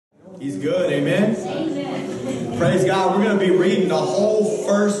He's good. Amen? Amen. Praise God. We're going to be reading the whole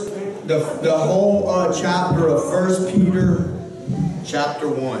chapter of 1 Peter chapter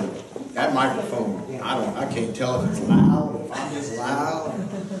 1. That microphone, I can't tell if it's loud, if I'm just loud.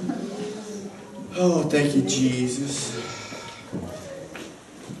 Oh, thank you, Jesus.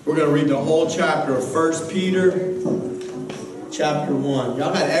 We're going to read the whole chapter of 1 Peter chapter 1.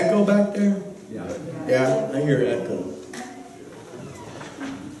 Y'all got echo back there? Yeah, I hear echo.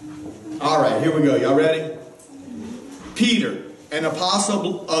 All right, here we go. Y'all ready? Peter, an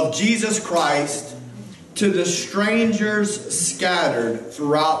apostle of Jesus Christ, to the strangers scattered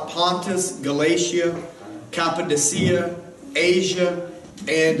throughout Pontus, Galatia, Cappadocia, Asia,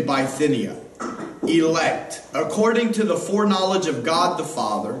 and Bithynia, elect, according to the foreknowledge of God the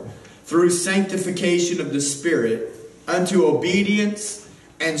Father, through sanctification of the Spirit, unto obedience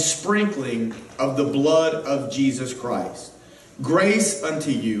and sprinkling of the blood of Jesus Christ. Grace unto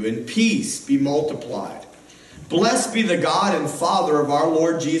you and peace be multiplied. Blessed be the God and Father of our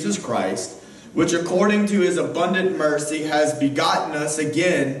Lord Jesus Christ, which according to his abundant mercy has begotten us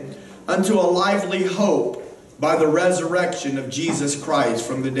again unto a lively hope by the resurrection of Jesus Christ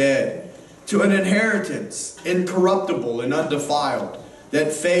from the dead, to an inheritance incorruptible and undefiled,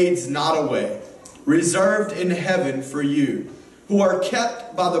 that fades not away, reserved in heaven for you, who are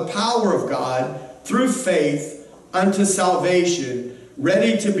kept by the power of God through faith unto salvation,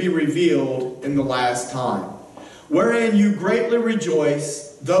 ready to be revealed in the last time. Wherein you greatly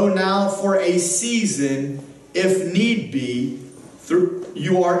rejoice, though now for a season, if need be,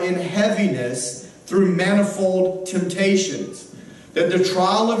 you are in heaviness through manifold temptations, that the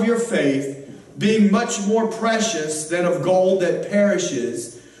trial of your faith, being much more precious than of gold that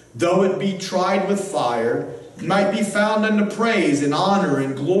perishes, though it be tried with fire, might be found unto praise and honor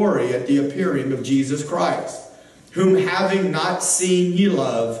and glory at the appearing of Jesus Christ, whom having not seen ye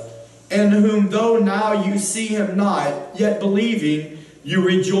love, and whom though now you see him not, yet believing you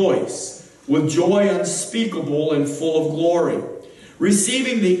rejoice, with joy unspeakable and full of glory,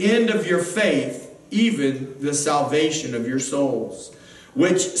 receiving the end of your faith, even the salvation of your souls,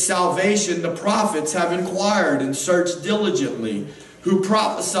 which salvation the prophets have inquired and searched diligently, who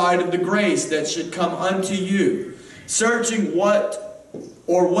prophesied of the grace that should come unto you, searching what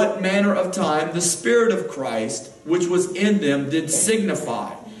manner of time the Spirit of Christ, which was in them, did signify,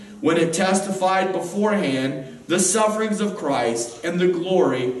 when it testified beforehand the sufferings of Christ and the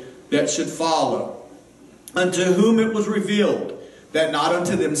glory that should follow. Unto whom it was revealed, that not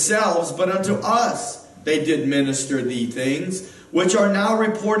unto themselves, but unto us they did minister these things, which are now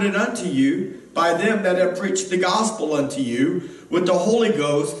reported unto you by them that have preached the gospel unto you, with the Holy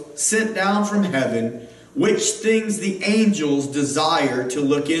Ghost sent down from heaven, which things the angels desire to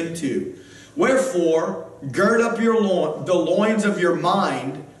look into. Wherefore, gird up the loins of your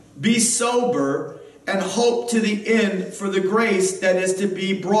mind, be sober, and hope to the end for the grace that is to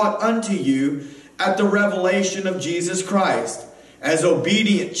be brought unto you at the revelation of Jesus Christ, as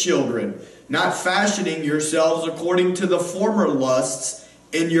obedient children, not fashioning yourselves according to the former lusts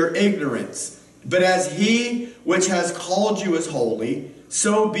in your ignorance, but as he which has called you is holy,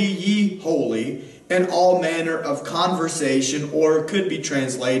 so be ye holy in all manner of conversation, or could be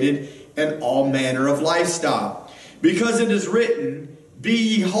translated, in all manner of lifestyle. Because it is written, be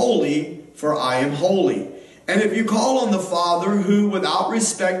ye holy, for I am holy. And if you call on the Father, who without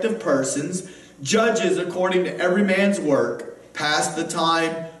respect of persons judges according to every man's work, pass the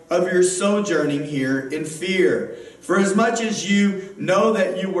time of your sojourning here in fear. For as much as you know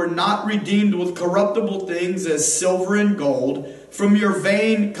that you were not redeemed with corruptible things as silver and gold, from your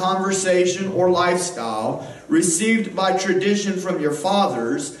vain conversation or lifestyle, received by tradition from your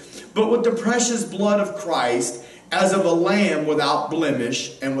fathers, but with the precious blood of Christ, as of a lamb without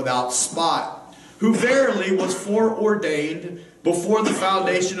blemish and without spot, who verily was foreordained before the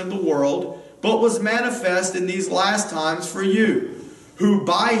foundation of the world, but was manifest in these last times for you, who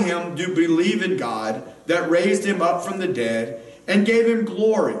by him do believe in God, that raised him up from the dead, and gave him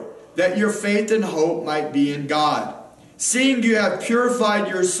glory, that your faith and hope might be in God. Seeing you have purified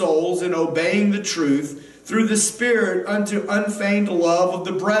your souls in obeying the truth through the Spirit unto unfeigned love of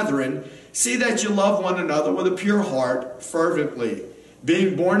the brethren, see that you love one another with a pure heart fervently,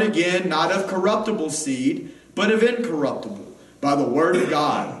 being born again, not of corruptible seed, but of incorruptible, by the word of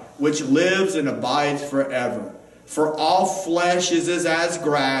God, which lives and abides forever. For all flesh is as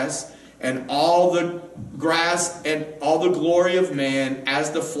grass, and all the grass and all the glory of man as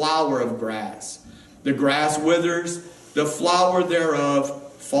the flower of grass. The grass withers, the flower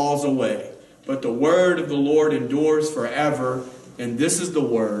thereof falls away. But the word of the Lord endures forever. And this is the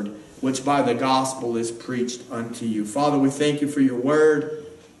word which by the gospel is preached unto you. Father, we thank you for your word.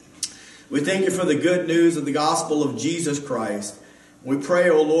 We thank you for the good news of the gospel of Jesus Christ. We pray,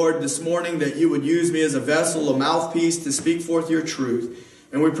 O Lord, this morning that you would use me as a vessel, a mouthpiece to speak forth your truth.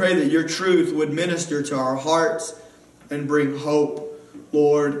 And we pray that your truth would minister to our hearts and bring hope,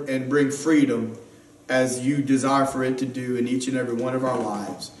 Lord, and bring freedom as you desire for it to do in each and every one of our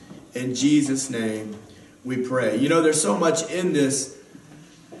lives. In Jesus' name we pray. You know, there's so much in this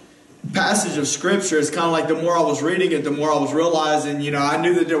passage of Scripture. It's kind of like the more I was reading it, the more I was realizing, you know, I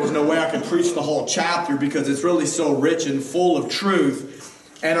knew that there was no way I could preach the whole chapter because it's really so rich and full of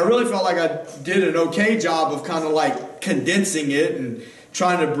truth. And I really felt like I did an okay job of kind of like condensing it and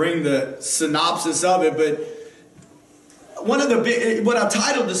trying to bring the synopsis of it. But one of the what I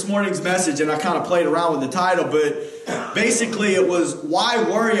titled this morning's message, and I kind of played around with the title, but basically it was, why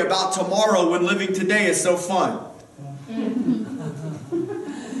worry about tomorrow when living today is so fun?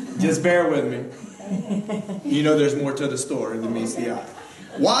 Just bear with me. You know there's more to the story than meets the eye.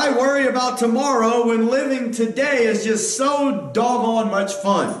 Why worry about tomorrow when living today is just so doggone much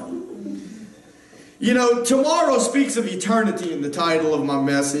fun? You know, tomorrow speaks of eternity in the title of my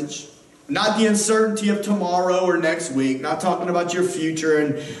message. Not the uncertainty of tomorrow or next week. Not talking about your future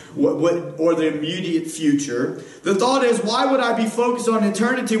and or the immediate future. The thought is, why would I be focused on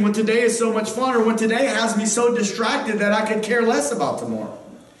eternity when today is so much fun, or when today has me so distracted that I could care less about tomorrow?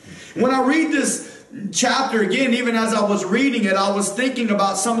 When I read this chapter again, even as I was reading it, I was thinking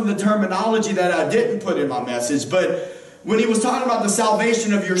about some of the terminology that I didn't put in my message. But when he was talking about the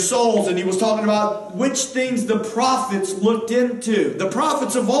salvation of your souls, and he was talking about which things the prophets looked into. The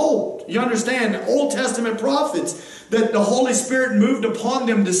prophets of old. You understand, Old Testament prophets, that the Holy Spirit moved upon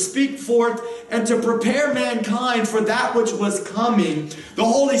them to speak forth and to prepare mankind for that which was coming. The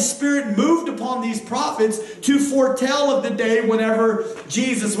Holy Spirit moved upon these prophets to foretell of the day whenever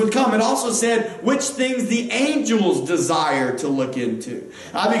Jesus would come. It also said which things the angels desire to look into.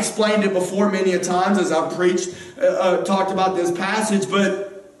 I've explained it before many a times as I've preached, talked about this passage, but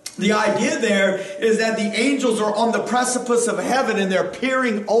the idea there is that the angels are on the precipice of heaven and they're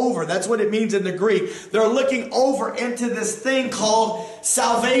peering over. That's what it means in the Greek. They're looking over into this thing called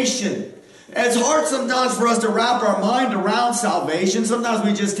salvation. It's hard sometimes for us to wrap our mind around salvation. Sometimes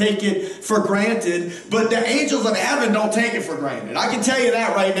we just take it for granted. But the angels of heaven don't take it for granted. I can tell you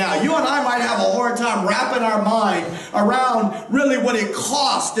that right now. You and I might have a hard time wrapping our mind around really what it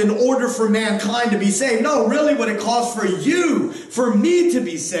cost in order for mankind to be saved. No, really what it cost for you, for me to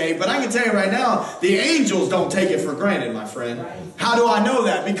be saved. But I can tell you right now, the angels don't take it for granted, my friend. How do I know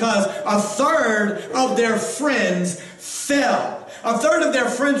that? Because a third of their friends fell. A third of their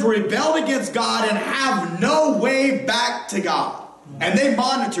friends rebelled against God and have no way back to God. And they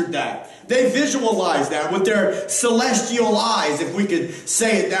monitored that. They visualized that with their celestial eyes, if we could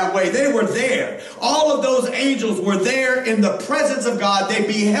say it that way. They were there. All of those angels were there in the presence of God. They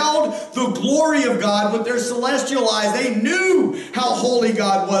beheld the glory of God with their celestial eyes. They knew how holy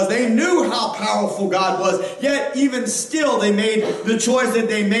God was. They knew how powerful God was. Yet even still they made the choice that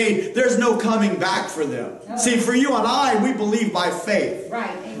they made. There's no coming back for them. See, for you and I, we believe by faith.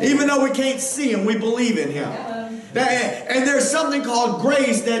 Right. Even though we can't see Him, we believe in Him. And there's something called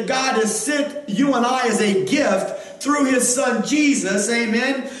grace that God has sent you and I as a gift through His Son Jesus,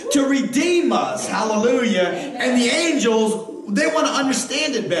 amen, to redeem us, hallelujah. And the angels, they want to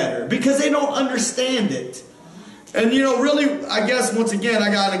understand it better because they don't understand it. And you know, really, I guess once again, I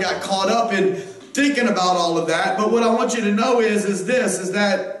got caught up in thinking about all of that. But what I want you to know is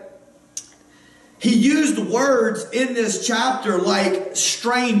that he used words in this chapter like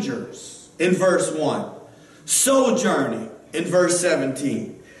strangers in verse 1. Sojourning in verse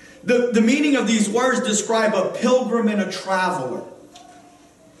 17. The meaning of these words describe a pilgrim and a traveler.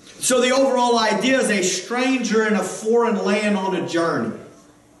 So the overall idea is a stranger in a foreign land on a journey.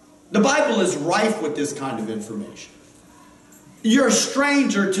 The Bible is rife with this kind of information. You're a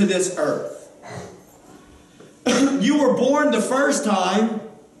stranger to this earth. You were born the first time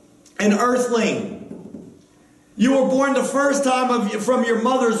an earthling. You were born the first time from your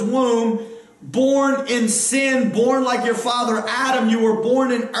mother's womb, born in sin, born like your father Adam. You were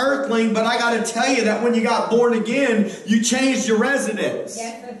born an earthling, but I got to tell you that when you got born again, you changed your residence.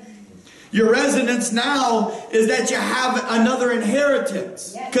 Your residence now is that you have another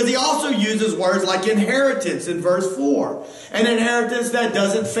inheritance. Because he also uses words like inheritance in verse 4. An inheritance that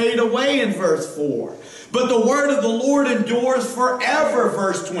doesn't fade away in verse 4. But the word of the Lord endures forever,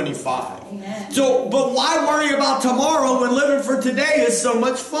 verse 25. Amen. So, but why worry about tomorrow when living for today is so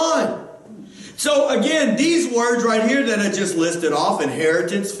much fun? So again, these words right here that I just listed off,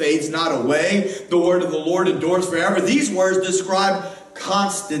 inheritance fades not away, the word of the Lord endures forever. These words describe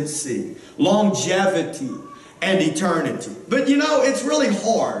constancy, longevity, and eternity. But you know, it's really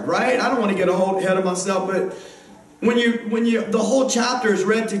hard, right? I don't want to get ahead of myself, but when the whole chapter is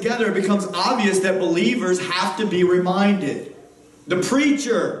read together, it becomes obvious that believers have to be reminded. The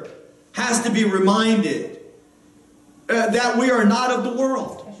preacher has to be reminded that we are not of the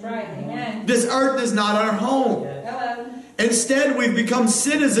world. That's right. Amen. This earth is not our home. Hello. Instead, we've become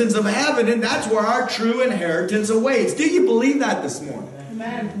citizens of heaven, and that's where our true inheritance awaits. Do you believe that this morning?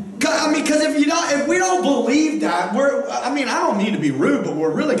 Amen. I mean, because if we don't believe that, I don't mean to be rude, but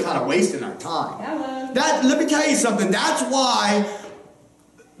we're really kind of wasting our time. Hello. Let me tell you something. That's why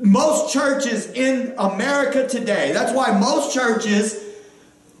most churches in America today, that's why most churches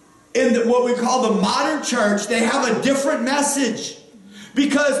in what we call the modern church, they have a different message.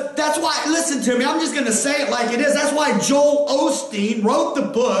 Because that's why, listen to me, I'm just going to say it like it is. That's why Joel Osteen wrote the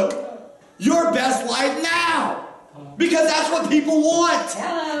book, Your Best Life Now. Because that's what people want.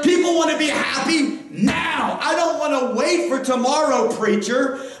 Hello. People want to be happy now. I don't want to wait for tomorrow,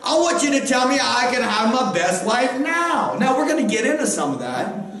 preacher. I want you to tell me I can have my best life now. Now, we're going to get into some of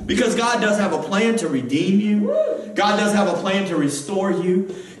that. Because God does have a plan to redeem you. God does have a plan to restore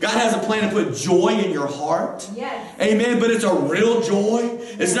you. God has a plan to put joy in your heart. Yes. Amen. But it's a real joy.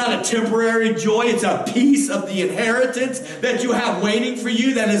 It's not a temporary joy. It's a piece of the inheritance that you have waiting for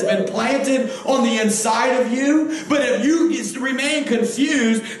you that has been planted on the inside of you. But if you remain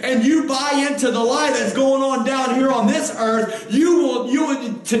confused and you buy into the lie that's going on down here on this earth, you're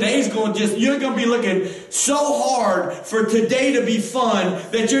going to be looking so hard for today to be fun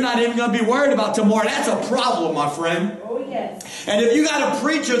that you're not even going to be worried about tomorrow. That's a problem, my friend. Oh, yes. And if you got a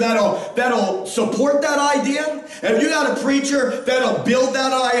preacher that'll support that idea, if you got a preacher that'll build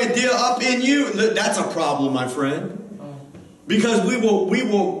that idea up in you, that's a problem, my friend. Because we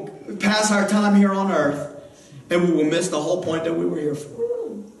will pass our time here on earth and we will miss the whole point that we were here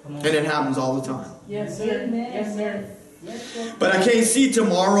for. And it happens all the time. Yes, sir. Yes, sir. But I can't see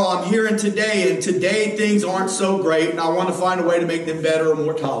tomorrow. I'm here and today things aren't so great, and I want to find a way to make them better or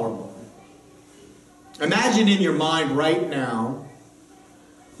more tolerable. Imagine in your mind right now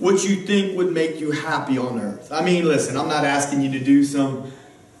what you think would make you happy on earth. I mean, listen, I'm not asking you to do some,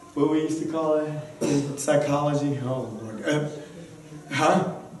 what we used to call it, psychology. Oh, Lord.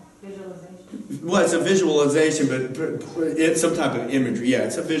 Well, it's a visualization, but it's some type of imagery. Yeah,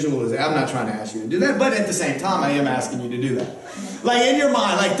 it's a visualization. I'm not trying to ask you to do that, but at the same time, I am asking you to do that. Like in your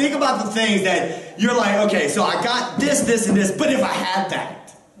mind, like think about the things that you're like, okay, so I got this, this, and this, but if I had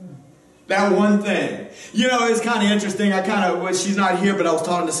that one thing. You know, it's kind of interesting. She's not here, but I was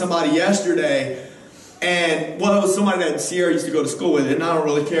talking to somebody yesterday, and, well, it was somebody that Sierra used to go to school with, and I don't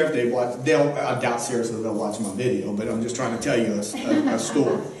really care if they watch, I doubt Sierra says they'll watch my video, but I'm just trying to tell you a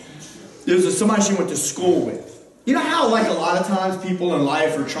story. There's somebody she went to school with. You know how, like, a lot of times people in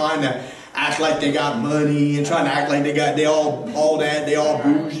life are trying to act like they got money and trying to act like they all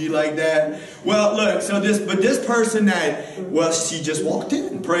bougie like that. Well, look, this person she just walked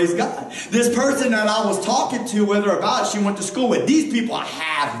in, praise God. This person that I was talking to with her about, she went to school with, these people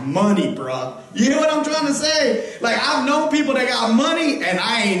have money, bruh. You hear what I'm trying to say? Like, I've known people that got money, and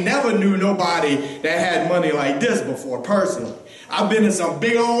I ain't never knew nobody that had money like this before, personally. I've been in some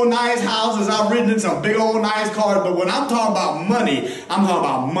big old nice houses. I've ridden in some big old nice cars. But when I'm talking about money, I'm talking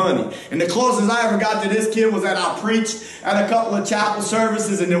about money. And the closest I ever got to this kid was that I preached at a couple of chapel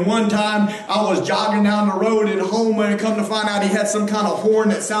services. And then one time I was jogging down the road at home and come to find out he had some kind of horn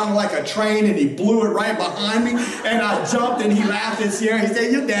that sounded like a train. And he blew it right behind me. And I jumped and he laughed at Sierra. He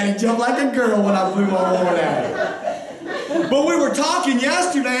said, your daddy jumped like a girl when I blew my horn at him. But we were talking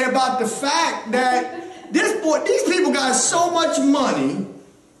yesterday about the fact that these people got so much money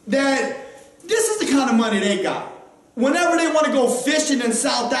that this is the kind of money they got. Whenever they want to go fishing in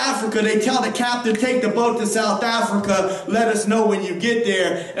South Africa, they tell the captain, take the boat to South Africa, let us know when you get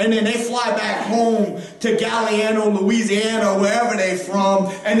there. And then they fly back home to Galliano, Louisiana, wherever they're from.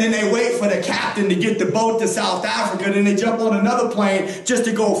 And then they wait for the captain to get the boat to South Africa. Then they jump on another plane just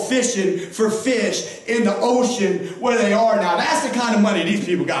to go fishing for fish in the ocean where they are now. That's the kind of money these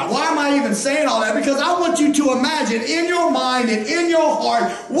people got. Why am I even saying all that? Because I want you to imagine in your mind and in your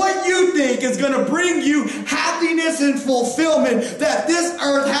heart what you think is going to bring you happiness and fulfillment that this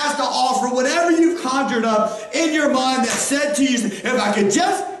earth has to offer. Whatever you've conjured up in your mind that said to you, if I could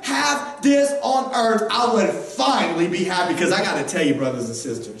just have this on earth, I would finally be happy. Because I got to tell you, brothers and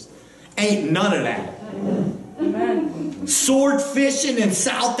sisters, ain't none of that. Amen. Sword fishing in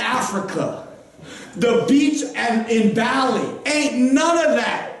South Africa, the beach in Bali, ain't none of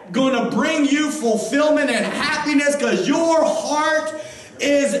that going to bring you fulfillment and happiness, because your heart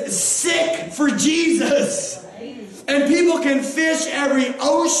is sick for Jesus. And people can fish every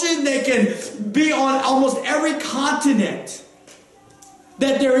ocean. They can be on almost every continent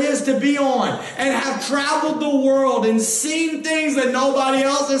that there is to be on, and have traveled the world and seen things that nobody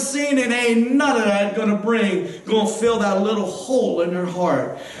else has seen, and ain't none of that gonna fill that little hole in their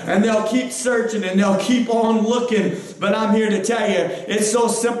heart. And they'll keep searching and they'll keep on looking. But I'm here to tell you, it's so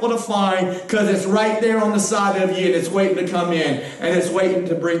simple to find, because it's right there on the side of you, and it's waiting to come in, and it's waiting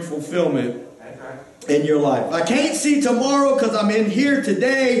to bring fulfillment in your life. I can't see tomorrow because I'm in here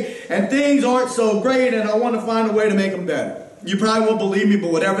today and things aren't so great, and I want to find a way to make them better. You probably won't believe me,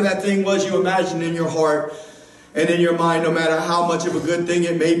 but whatever that thing was you imagined in your heart and in your mind, no matter how much of a good thing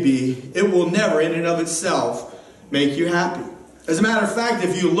it may be, it will never in and of itself make you happy. As a matter of fact,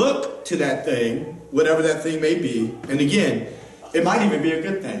 if you look to that thing, whatever that thing may be, and again, it might even be a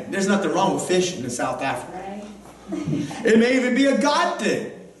good thing. There's nothing wrong with fishing in South Africa. It may even be a God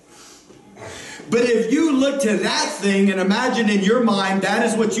thing. But if you look to that thing and imagine in your mind that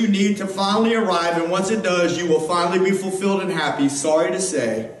is what you need to finally arrive, and once it does, you will finally be fulfilled and happy, sorry to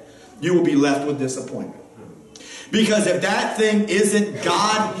say, you will be left with disappointment. Because if that thing isn't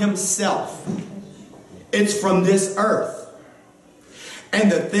God Himself, it's from this earth.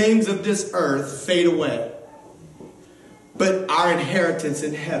 And the things of this earth fade away. But our inheritance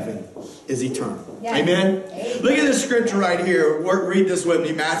in heaven is eternal. Yes. Amen? Amen? Look at this scripture right here. Read this with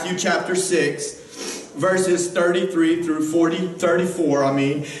me. Matthew chapter 6, verses 33 through 34.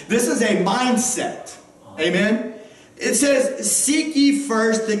 This is a mindset. Amen? It says, seek ye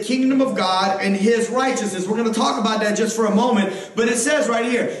first the kingdom of God and His righteousness. We're going to talk about that just for a moment. But it says right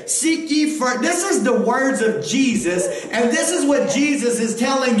here, seek ye first. This is the words of Jesus. And this is what Jesus is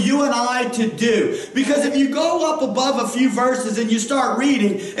telling you and I to do. Because if you go up above a few verses and you start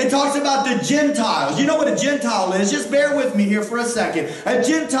reading, it talks about the Gentiles. You know what a Gentile is? Just bear with me here for a second. A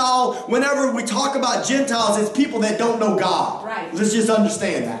Gentile, whenever we talk about Gentiles, it's people that don't know God. Right. Let's just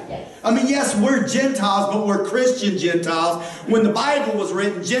understand that. Yes. Yes, we're Gentiles, but we're Christian Gentiles. When the Bible was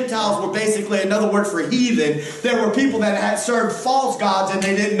written, Gentiles were basically another word for heathen. There were people that had served false gods and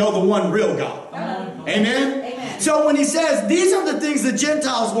they didn't know the one real God. Amen? Amen. So when he says, these are the things the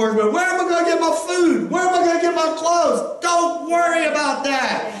Gentiles work with. Where am I going to get my food? Where am I going to get my clothes? Don't worry about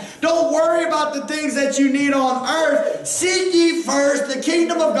that. Don't worry about the things that you need on earth. Seek ye first the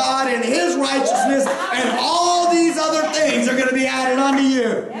kingdom of God and His righteousness, and all these other things are going to be added unto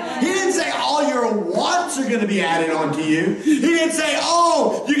you. He didn't say all your wants are going to be added onto you. He didn't say,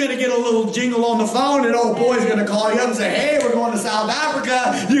 oh, you're going to get a little jingle on the phone and old boy's going to call you up and say, hey, we're going to South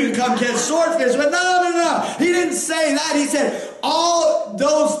Africa. You can come catch swordfish. But no. He didn't say that. He said, all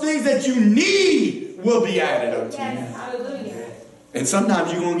those things that you need will be added unto you. Hallelujah. And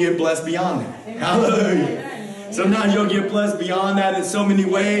sometimes you're going to get blessed beyond that. Amen. Hallelujah. Sometimes you'll get blessed beyond that in so many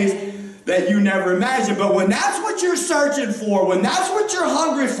ways that you never imagined. But when that's what you're searching for, when that's what you're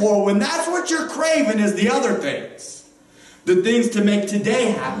hungry for, when that's what you're craving, is the other things. The things to make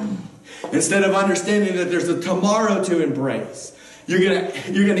today happen. Instead of understanding that there's a tomorrow to embrace. You're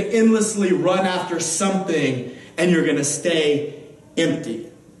gonna endlessly run after something and you're going to stay empty.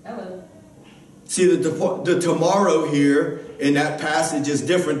 Hello. See, the tomorrow here in that passage is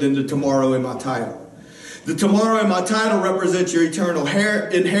different than the tomorrow in my title. The tomorrow in my title represents your eternal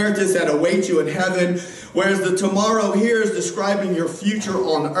inheritance that awaits you in heaven, whereas the tomorrow here is describing your future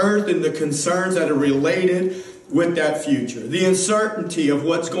on earth and the concerns that are related with that future. The uncertainty of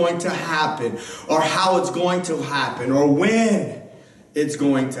what's going to happen, or how it's going to happen, or when it's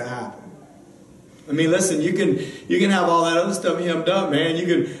going to happen. I mean, listen, you can have all that other stuff hemmed up, man.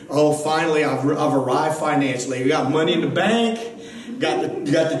 You can, oh, finally, I've arrived financially. You got money in the bank, got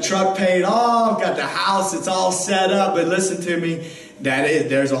the truck paid off, got the house, it's all set up. But listen to me,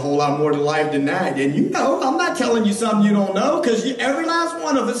 there's a whole lot more to life than that. And you know, I'm not telling you something you don't know, because every last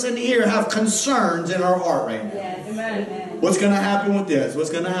one of us in here have concerns in our heart right now. Yes, amen. What's going to happen with this? What's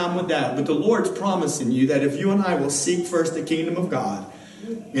going to happen with that? But the Lord's promising you that if you and I will seek first the kingdom of God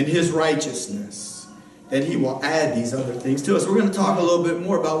and His righteousness, that He will add these other things to us. We're going to talk a little bit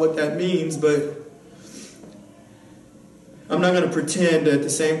more about what that means, but I'm not going to pretend at the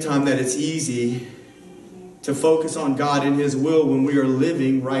same time that it's easy to focus on God and His will when we are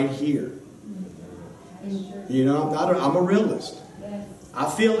living right here. You know, I'm a realist. I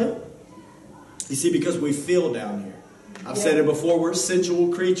feel it. You see, because we feel down here. I've said it before, we're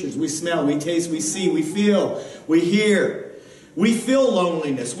sensual creatures. We smell, we taste, we see, we feel, we hear. We feel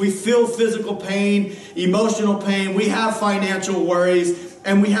loneliness. We feel physical pain, emotional pain. We have financial worries,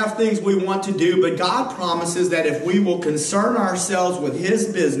 and we have things we want to do. But God promises that if we will concern ourselves with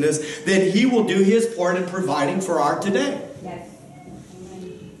His business, then He will do His part in providing for our today. Yes.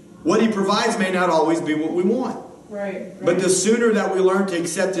 What He provides may not always be what we want. Right. But the sooner that we learn to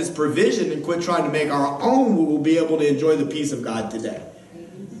accept His provision and quit trying to make our own, we will be able to enjoy the peace of God today.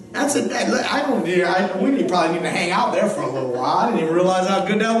 That's we probably need to hang out there for a little while. I didn't even realize how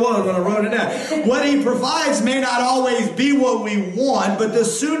good that was when I wrote it down. What He provides may not always be what we want, but the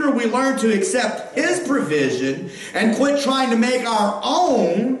sooner we learn to accept His provision and quit trying to make our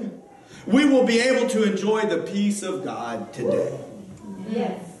own, we will be able to enjoy the peace of God today.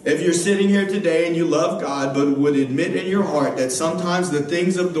 Yes. If you're sitting here today and you love God, but would admit in your heart that sometimes the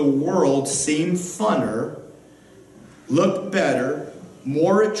things of the world seem funner, look better,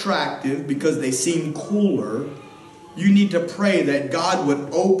 more attractive because they seem cooler, you need to pray that God would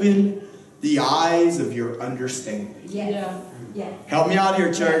open the eyes of your understanding. Yeah. Yeah. Help me out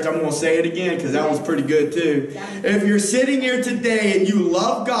here, church. I'm going to say it again because that was pretty good too. If you're sitting here today and you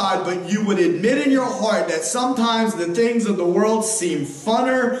love God, but you would admit in your heart that sometimes the things of the world seem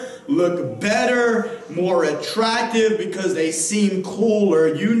funner, look better, more attractive because they seem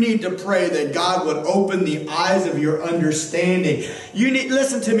cooler, you need to pray that God would open the eyes of your understanding.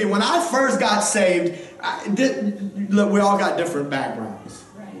 Listen to me. When I first got saved, we all got different backgrounds.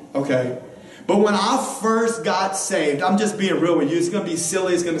 Okay? But when I first got saved, I'm just being real with you. It's going to be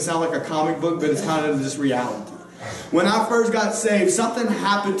silly. It's going to sound like a comic book, but it's kind of just reality. When I first got saved, something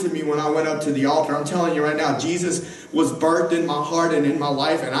happened to me when I went up to the altar. I'm telling you right now, Jesus was birthed in my heart and in my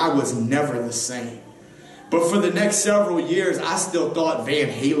life, and I was never the same. But for the next several years, I still thought Van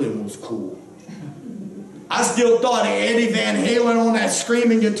Halen was cool. I still thought Eddie Van Halen on that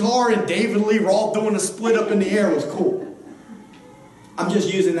screaming guitar and David Lee Roth doing a split up in the air was cool. I'm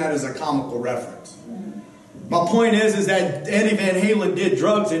just using that as a comical reference. My point is that Eddie Van Halen did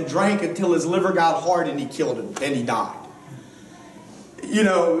drugs and drank until his liver got hard and he killed him. And he died. You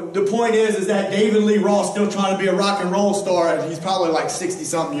know, the point is that David Lee Roth's still trying to be a rock and roll star and he's probably like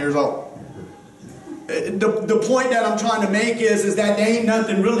 60-something years old. The point that I'm trying to make is that there ain't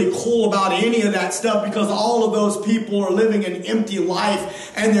nothing really cool about any of that stuff because all of those people are living an empty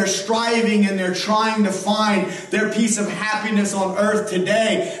life and they're striving and they're trying to find their piece of happiness on earth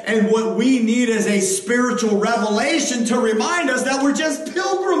today. And what we need is a spiritual revelation to remind us that we're just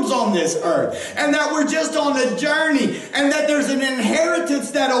pilgrims on this earth and that we're just on a journey and that there's an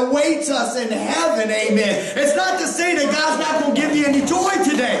inheritance that awaits us in heaven. Amen. It's not to say that God's not going to give you any joy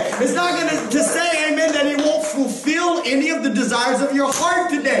today. It's not going to say, amen, that He won't fulfill any of the desires of your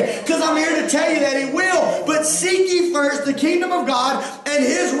heart today. Because I'm here to tell you that He will. But seek ye first the kingdom of God and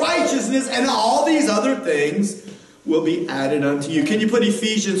His righteousness, and all these other things will be added unto you. Can you put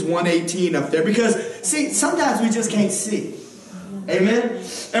Ephesians 1:18 up there? Because, see, sometimes we just can't see. Amen?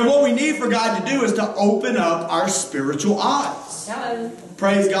 And what we need for God to do is to open up our spiritual eyes. Hello.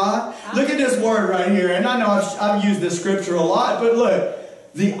 Praise God. Look at this word right here. And I know I've used this scripture a lot, but look.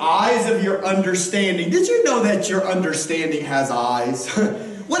 The eyes of your understanding. Did you know that your understanding has eyes?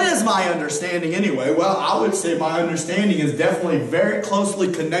 What is my understanding anyway? Well, I would say my understanding is definitely very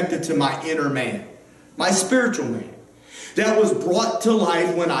closely connected to my inner man. My spiritual man. That was brought to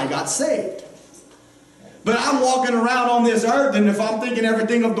life when I got saved. But I'm walking around on this earth, and if I'm thinking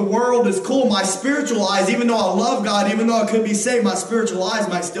everything of the world is cool, my spiritual eyes, even though I love God, even though I could be saved, my spiritual eyes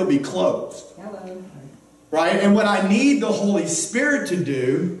might still be closed. Right? And what I need the Holy Spirit to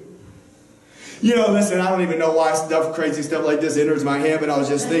do, you know, listen, I don't even know why crazy stuff like this enters my head, but I was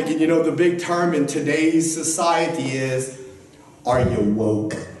just thinking, you know, the big term in today's society is, are you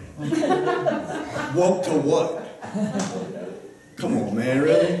woke? Woke to what? Come on, man,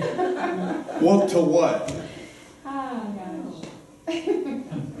 really? Woke to what? Oh, gosh.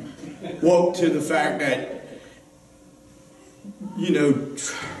 Woke to the fact that, you know,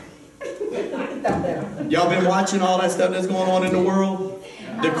 y'all been watching all that stuff that's going on in the world?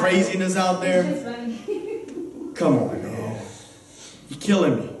 The craziness out there? Come on, man. You're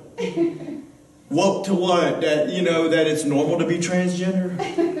killing me. Woke to what? That, you know, that it's normal to be transgender?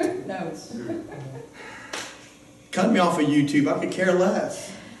 No, it's... Cut me off of YouTube. I could care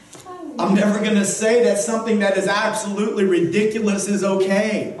less. I'm never going to say that something that is absolutely ridiculous is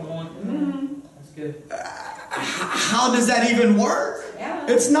okay. Come on. That's good. How does that even work? Yeah.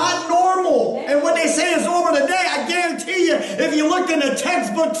 It's not normal. And when they say it's normal today, I guarantee you, if you looked in a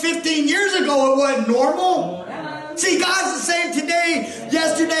textbook 15 years ago, it wasn't normal. Yeah. See, God's the same today,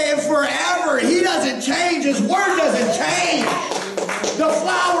 yesterday, and forever. He doesn't change. His word doesn't change. The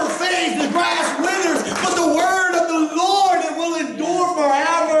flower fades, the grass withers, but the word of the Lord, it will endure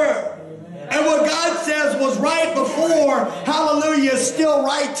forever. And what God says was right before, hallelujah, is still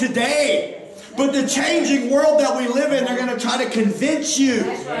right today. But the changing world that we live in, they're going to try to convince you.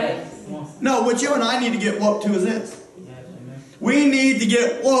 That's right. No, what you and I need to get woke to is this. We need to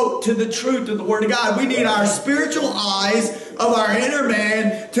get woke to the truth of the Word of God. We need our spiritual eyes of our inner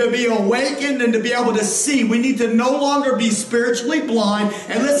man to be awakened and to be able to see. We need to no longer be spiritually blind.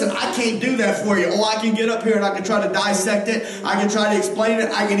 And listen, I can't do that for you. Oh, I can get up here and I can try to dissect it. I can try to explain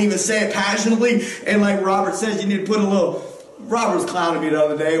it. I can even say it passionately. And like Robert says, you need to put a little... Robert was clowning me the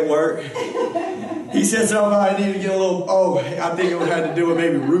other day at work. He said something, I need to get a little, I think it had to do with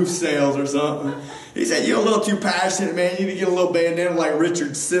maybe roof sales or something. He said, you're a little too passionate, man. You need to get a little bandana like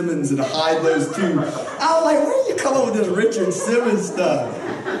Richard Simmons and hide those two. I was like, where did you come up with this Richard Simmons stuff?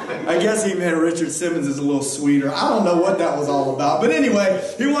 I guess he meant Richard Simmons is a little sweeter. I don't know what that was all about. But anyway,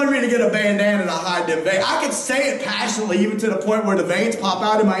 he wanted me to get a bandana to hide them veins. I could say it passionately, even to the point where the veins pop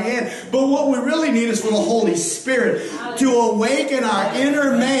out in my hand. But what we really need is for the Holy Spirit to awaken our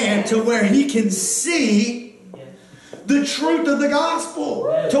inner man to where he can see the truth of the gospel,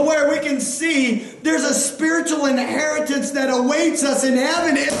 to where we can see there's a spiritual inheritance that awaits us in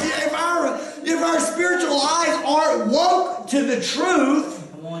heaven. If our spiritual eyes aren't woke to the truth,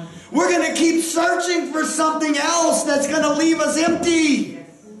 we're going to keep searching for something else that's going to leave us empty.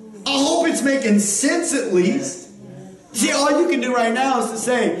 I hope it's making sense at least. See, all you can do right now is to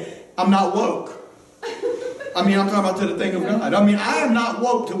say, I'm not woke. I mean, I'm talking about to the thing of God. I mean, I am not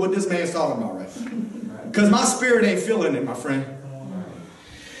woke to what this man's talking about right now. Because my spirit ain't feeling it, my friend.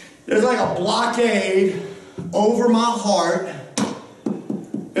 There's like a blockade over my heart.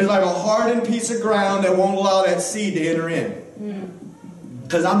 There's like a hardened piece of ground that won't allow that seed to enter in.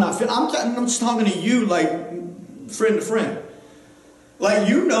 Because I'm just talking to you like friend to friend. Like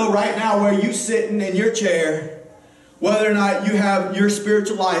you know right now where you sitting in your chair, whether or not you have your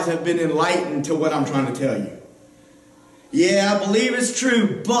spiritual eyes have been enlightened to what I'm trying to tell you. Yeah, I believe it's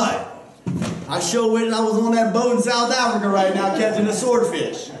true, but I sure wish I was on that boat in South Africa right now catching a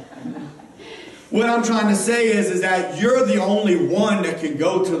swordfish. What I'm trying to say is that you're the only one that can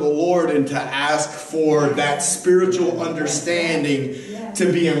go to the Lord and to ask for that spiritual understanding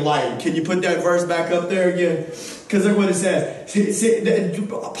to be enlightened. Can you put that verse back up there again? Because look what it says.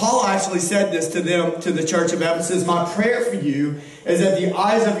 Paul actually said this to them, to the church of Ephesus. My prayer for you is that the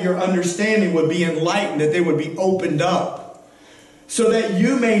eyes of your understanding would be enlightened, that they would be opened up, so that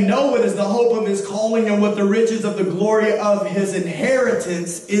you may know what is the hope of his calling and what the riches of the glory of his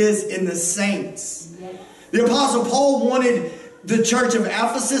inheritance is in the saints. The Apostle Paul wanted the church of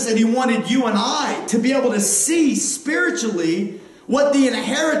Ephesus, and he wanted you and I to be able to see spiritually what the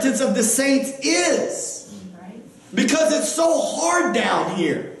inheritance of the saints is. Because it's so hard down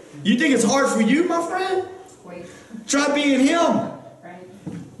here. You think it's hard for you, my friend? Try being him.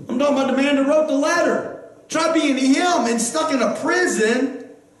 I'm talking about the man that wrote the letter. Try being him and stuck in a prison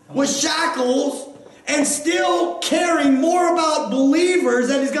with shackles and still caring more about believers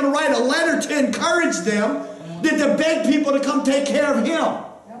that he's going to write a letter to encourage them than to beg people to come take care of him.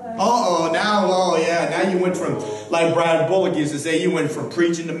 Now you went from, like Brad Bullock used to say, you went from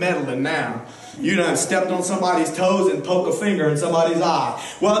preaching to meddling now. You done stepped on somebody's toes and poke a finger in somebody's eye.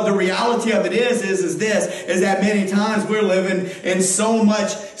 Well, the reality of it is that many times we're living in so much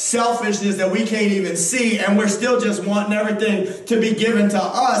selfishness that we can't even see, and we're still just wanting everything to be given to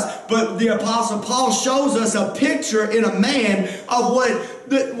us. But the Apostle Paul shows us a picture in a man of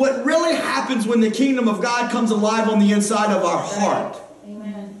what really happens when the kingdom of God comes alive on the inside of our heart.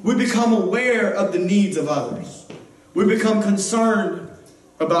 Amen. We become aware of the needs of others. We become concerned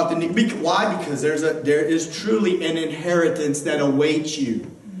about the need. Why? Because there is truly an inheritance that awaits you.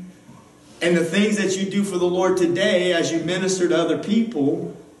 And the things that you do for the Lord today as you minister to other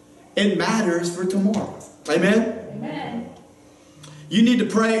people, it matters for tomorrow. Amen? Amen. You need to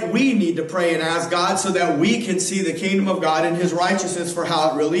pray. We need to pray and ask God so that we can see the kingdom of God and his righteousness for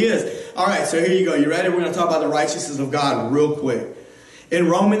how it really is. All right, so here you go. You ready? We're going to talk about the righteousness of God real quick. In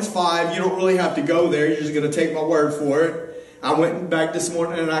Romans 5, you don't really have to go there. You're just going to take my word for it. I went back this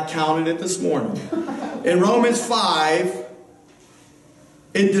morning and I counted it this morning. In Romans 5,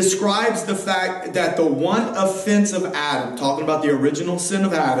 it describes the fact that the one offense of Adam, talking about the original sin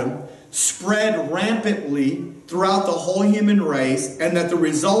of Adam, spread rampantly throughout the whole human race, and that the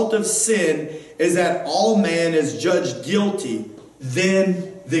result of sin is that all man is judged guilty.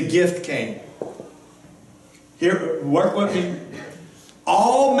 Then the gift came. Here, work with me.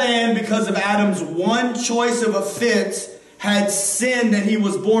 All man, because of Adam's one choice of offense, had sin that he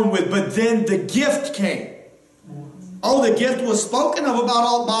was born with, but then the gift came. Oh, the gift was spoken of by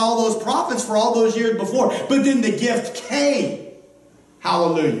all those prophets for all those years before, but then the gift came.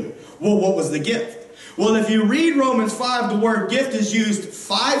 Hallelujah. Well, what was the gift? Well, if you read Romans 5, the word gift is used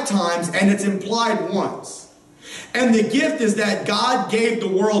 5 times and it's implied once. And the gift is that God gave the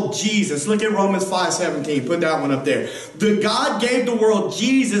world Jesus. Look at Romans 5:17. Put that one up there. The God gave the world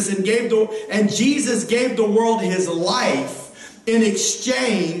Jesus, and Jesus gave the world his life in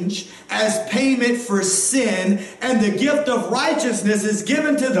exchange as payment for sin, and the gift of righteousness is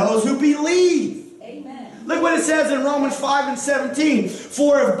given to those who believe. Amen. Look what it says in Romans 5:17.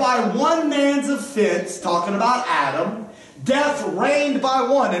 For if by one man's offense, talking about Adam, death reigned by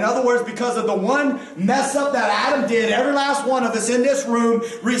one. In other words, because of the one mess up that Adam did, every last one of us in this room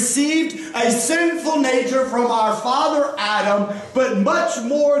received a sinful nature from our father Adam, but much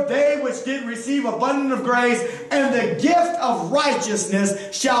more they which did receive abundance of grace and the gift of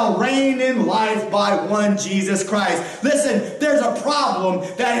righteousness shall reign in life by one Jesus Christ. Listen, there's a problem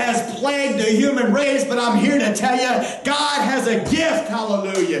that has plagued the human race, but I'm here to tell you, God has a gift.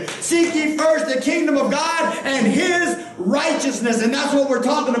 Hallelujah. Seek ye first the kingdom of God and his righteousness. And that's what we're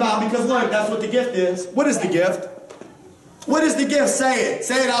talking about, because look, that's what the gift is. What is the gift? What is the gift? Say it.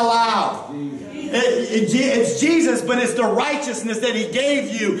 Say it out loud. It's Jesus, but it's the righteousness that he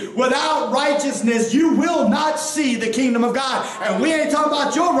gave you. Without righteousness, you will not see the kingdom of God. And we ain't talking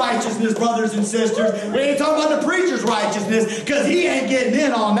about your righteousness, brothers and sisters. We ain't talking about the preacher's righteousness, because he ain't getting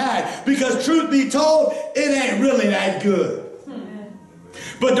in on that. Because truth be told, it ain't really that good.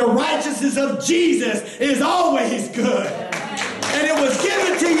 But the righteousness of Jesus is always good. And it was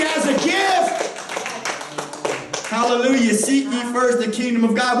given to you as a gift. Hallelujah. Seek ye first the kingdom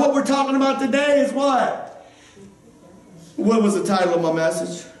of God. What we're talking about today is what? What was the title of my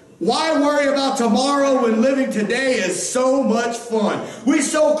message? Why worry about tomorrow when living today is so much fun? We're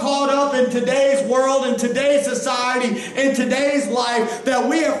so caught up in today's world, in today's society, in today's life, that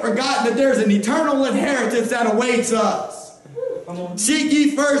we have forgotten that there's an eternal inheritance that awaits us. Seek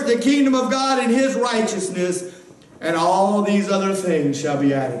ye first the kingdom of God and his righteousness, and all these other things shall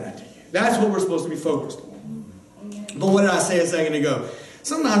be added unto you. That's what we're supposed to be focused on. But what did I say a second ago?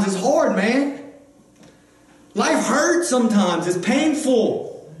 Sometimes it's hard, man. Life hurts sometimes. It's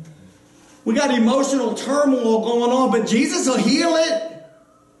painful. We got emotional turmoil going on, but Jesus will heal it.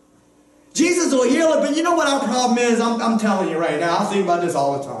 Jesus will heal it. But you know what our problem is? I'm telling you right now. I think about this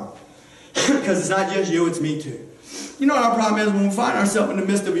all the time. Because it's not just you, it's me too. You know what our problem is? When we find ourselves in the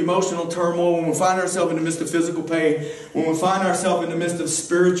midst of emotional turmoil, when we find ourselves in the midst of physical pain, when we find ourselves in the midst of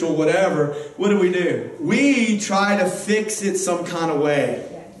spiritual whatever, what do? We try to fix it some kind of way.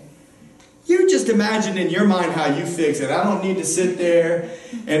 You just imagine in your mind how you fix it. I don't need to sit there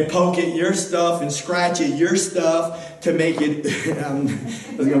and poke at your stuff and scratch at your stuff to make it, I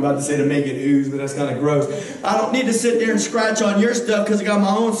was about to say to make it ooze, but that's kind of gross. I don't need to sit there and scratch on your stuff because I got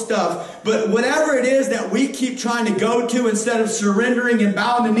my own stuff. But whatever it is that we keep trying to go to instead of surrendering and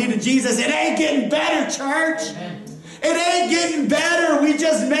bowing the knee to Jesus, it ain't getting better, church. It ain't getting better. We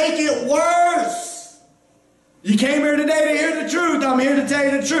just make it worse. You came here today to hear the truth. I'm here to tell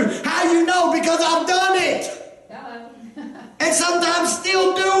you the truth. How you know? Because I've done it. And sometimes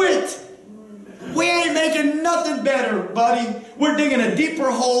still do it. We ain't making nothing better, buddy. We're digging a deeper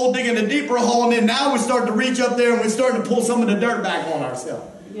hole, and then now we start to reach up there and we're starting to pull some of the dirt back on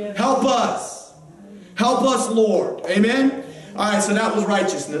ourselves. Yeah. Help us. Help us, Lord. Amen? All right, so that was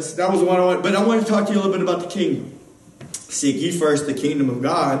righteousness. That was what I wanted. But I want to talk to you a little bit about the kingdom. Seek ye first the kingdom of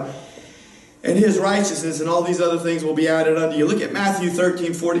God and his righteousness, and all these other things will be added unto you. Look at Matthew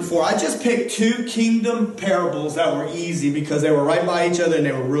 13:44. I just picked two kingdom parables that were easy because they were right by each other and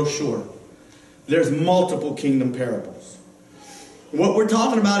they were real short. There's multiple kingdom parables. What we're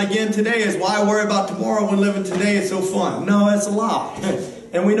talking about again today is why worry about tomorrow when living today is so fun. No, it's a lie.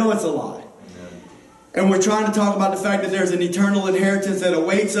 And we know it's a lie. And we're trying to talk about the fact that there's an eternal inheritance that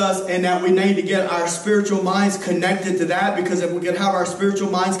awaits us, and that we need to get our spiritual minds connected to that, because if we could have our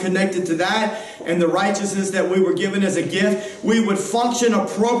spiritual minds connected to that and the righteousness that we were given as a gift, we would function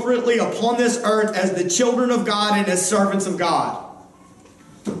appropriately upon this earth as the children of God and as servants of God.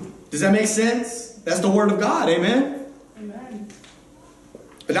 Does that make sense? That's the word of God. Amen? Amen.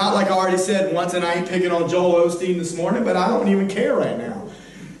 But not like I already said once, and I ain't picking on Joel Osteen this morning, but I don't even care right now.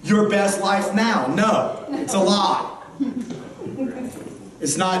 Your best life now. No, it's a lie.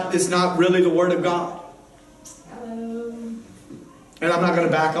 It's not really the word of God. Hello. And I'm not going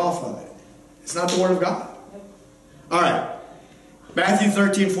to back off of it. It's not the word of God. All right. Matthew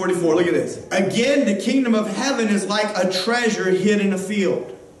 13:44. Look at this. Again, the kingdom of heaven is like a treasure hid in a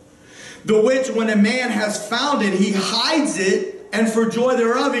field, the which when a man has found it, he hides it, and for joy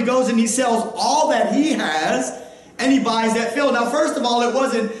thereof he goes and he sells all that he has, and he buys that field. Now, first of all, it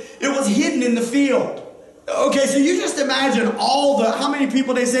was hidden in the field. Okay, so you just imagine how many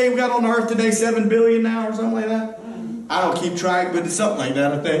people they say we got on earth today, 7 billion now or something like that? I don't keep track, but it's something like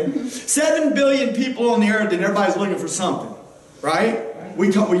that, I think. 7 billion people on the earth, and everybody's looking for something, right?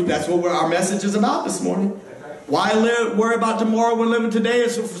 That's what our message is about this morning. Why worry about tomorrow when living today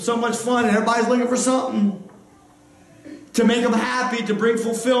is so much fun, and everybody's looking for something to make them happy, to bring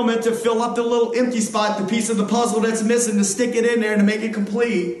fulfillment, to fill up the little empty spot, the piece of the puzzle that's missing, to stick it in there and to make it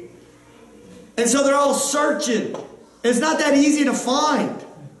complete. And so they're all searching. It's not that easy to find.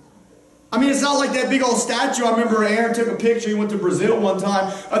 I mean, it's not like that big old statue. I remember Aaron took a picture. He went to Brazil one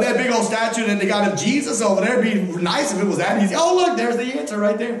time of that big old statue that they got of Jesus over there. It'd be nice if it was that easy. Oh, look, there's the answer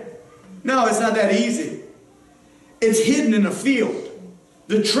right there. No, it's not that easy. It's hidden in a field.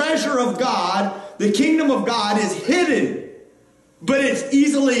 The treasure of God, the kingdom of God is hidden. But it's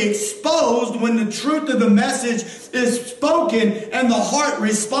easily exposed when the truth of the message is spoken and the heart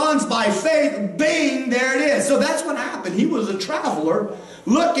responds by faith. Bing, there it is. So that's what happened. He was a traveler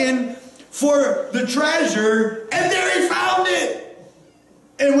looking for the treasure, and there he found it.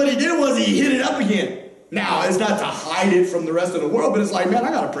 And what he did was he hid it up again. Now, it's not to hide it from the rest of the world, but it's like, man,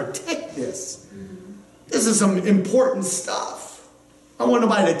 I got to protect this. This is some important stuff. I don't want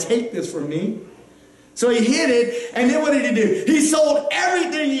nobody to take this from me. So he hid it, and then what did he do? He sold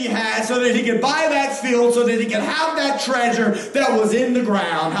everything he had so that he could buy that field, so that he could have that treasure that was in the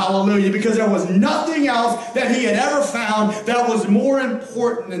ground. Hallelujah. Because there was nothing else that he had ever found that was more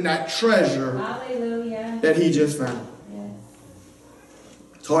important than that treasure. Hallelujah. That he just found. Yes.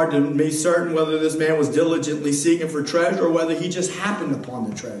 It's hard to be certain whether this man was diligently seeking for treasure or whether he just happened upon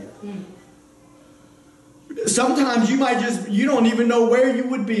the treasure. Sometimes you don't even know where you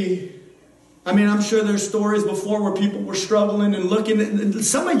would be. I mean, I'm sure there's stories before where people were struggling and looking.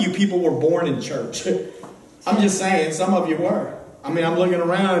 Some of you people were born in church. I'm just saying, some of you were. I mean, I'm looking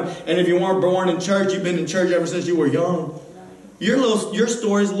around, and if you weren't born in church, you've been in church ever since you were young. Your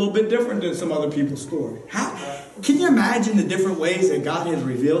story is a little bit different than some other people's story. Can you imagine the different ways that God has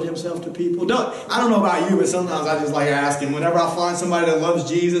revealed himself to people? I don't know about you, but sometimes I just like asking. Whenever I find somebody that loves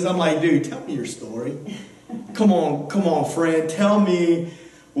Jesus, I'm like, dude, tell me your story. Come on, friend. Tell me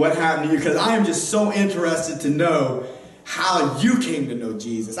what happened to you, because I am just so interested to know how you came to know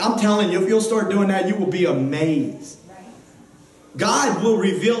Jesus. I'm telling you, if you'll start doing that, you will be amazed. God will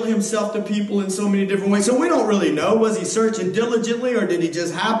reveal himself to people in so many different ways. So we don't really know. Was he searching diligently, or did he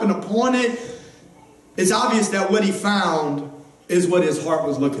just happen upon it? It's obvious that what he found is what his heart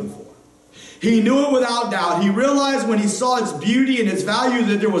was looking for. He knew it without doubt. He realized when he saw its beauty and its value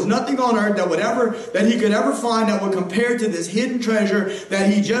that there was nothing on earth that he could ever find that would compare to this hidden treasure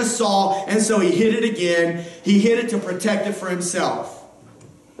that he just saw. And so he hid it again. He hid it to protect it for himself.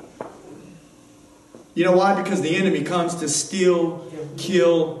 You know why? Because the enemy comes to steal,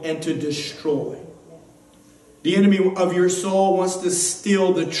 kill, and to destroy. The enemy of your soul wants to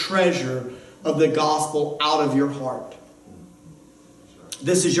steal the treasure of the gospel out of your heart.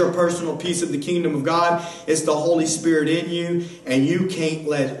 This is your personal piece of the kingdom of God. It's the Holy Spirit in you, and you can't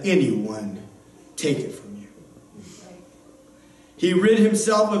let anyone take it from you. He rid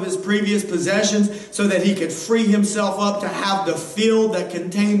himself of his previous possessions so that he could free himself up to have the field that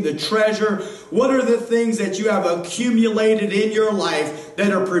contained the treasure. What are the things that you have accumulated in your life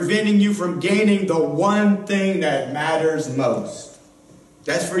that are preventing you from gaining the one thing that matters most?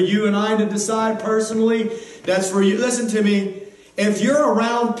 That's for you and I to decide personally. That's for you. Listen to me. If you're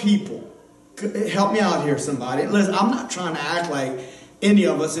around people, help me out here, somebody. Listen, I'm not trying to act like any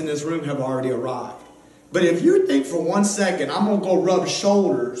of us in this room have already arrived. But if you think for 1 second, I'm going to go rub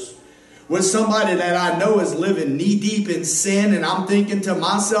shoulders with somebody that I know is living knee-deep in sin, and I'm thinking to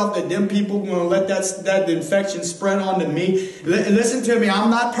myself that them people are going to let that infection spread onto me. Listen to me, I'm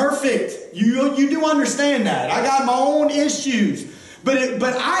not perfect. You do understand that. I got my own issues. But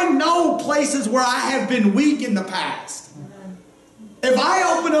I know places where I have been weak in the past. If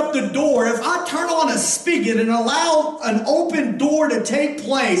I open up the door, if I turn on a spigot and allow an open door to take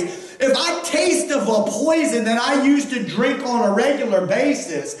place, if I taste of a poison that I used to drink on a regular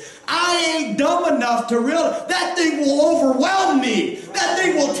basis, I ain't dumb enough to realize that thing will overwhelm me. That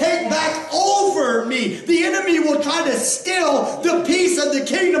thing will take back over me. The enemy will try to steal the piece of the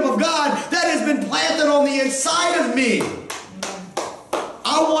kingdom of God that has been planted on the inside of me.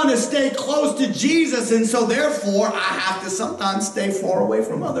 I want to stay close to Jesus, and so therefore I have to sometimes stay far away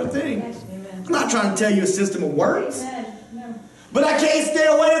from other things. I'm not trying to tell you a system of works. But I can't stay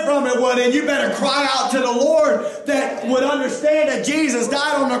away from it. Well, then you better cry out to the Lord that would understand that Jesus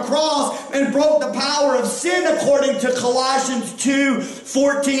died on the cross and broke the power of sin according to Colossians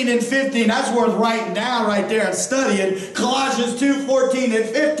 2:14 and 15. That's worth writing down right there and studying. Colossians 2:14 and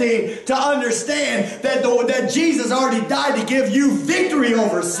 15 to understand that Jesus already died to give you victory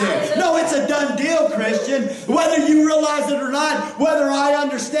over sin. No, it's a done deal, Christian. Whether you realize it or not, whether I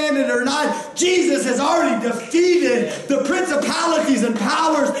understand it or not, Jesus has already defeated the principalities and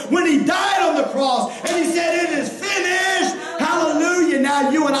powers when he died on the cross and he said it is finished. Hallelujah.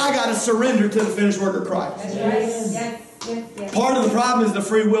 Now you and I got to surrender to the finished work of Christ. That's right. Yes. Part of the problem is the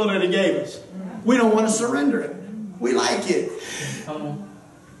free will that he gave us. We don't want to surrender it. We like it.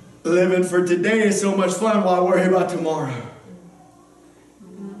 Living for today is so much fun. Why worry about tomorrow?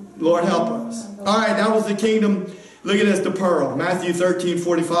 Lord help us. All right, that was the kingdom. Look at this, the pearl. Matthew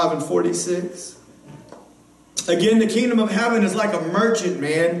 13:45 and 46. Again, the kingdom of heaven is like a merchant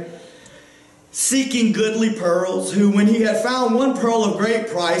man seeking goodly pearls, who when he had found one pearl of great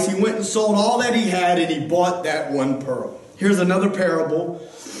price, he went and sold all that he had and he bought that one pearl. Here's another parable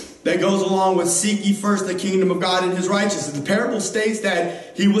that goes along with seek ye first the kingdom of God and his righteousness. The parable states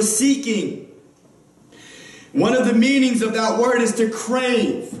that he was seeking. One of the meanings of that word is to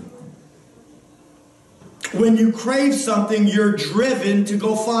crave. When you crave something, you're driven to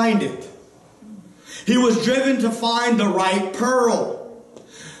go find it. He was driven to find the right pearl.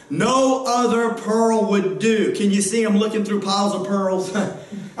 No other pearl would do. Can you see him looking through piles of pearls?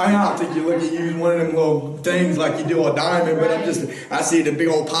 I don't think you look at using one of them little things like you do a diamond, but I see the big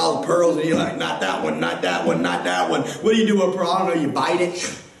old pile of pearls and you're like, not that one, not that one, not that one. What do you do with a pearl? I don't know, you bite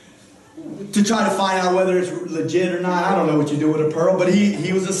it to try to find out whether it's legit or not. I don't know what you do with a pearl, but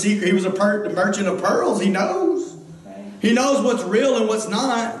he was a seeker. He was a merchant of pearls. He knows. He knows what's real and what's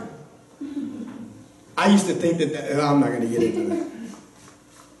not. I used to think that I'm not going to get into that.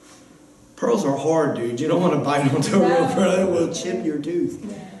 Pearls are hard, dude. You don't want to bite onto a real pearl. It will chip your tooth.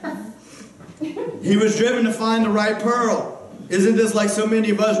 He was driven to find the right pearl. Isn't this like so many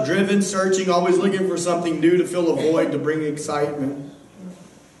of us, driven, searching, always looking for something new to fill a void, to bring excitement?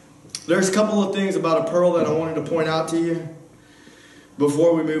 There's a couple of things about a pearl that I wanted to point out to you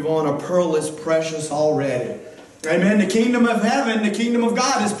before we move on. A pearl is precious already. Amen. The kingdom of heaven, the kingdom of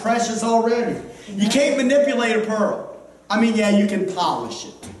God is precious already. You can't manipulate a pearl. I mean, yeah, you can polish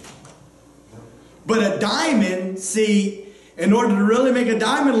it. But a diamond, see, in order to really make a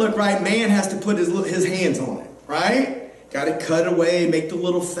diamond look right, man has to put his hands on it, right? Got to cut away, make the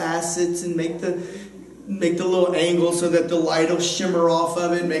little facets and make the little angle so that the light will shimmer off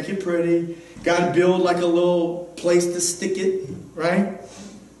of it, make it pretty. Got to build like a little place to stick it, right?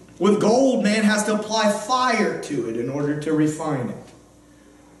 With gold, man has to apply fire to it in order to refine it,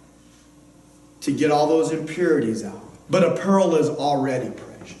 to get all those impurities out. But a pearl is already precious.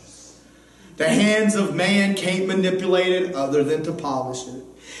 The hands of man can't manipulate it other than to polish it.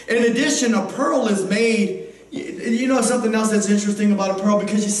 In addition, a pearl is made, you know something else that's interesting about a pearl?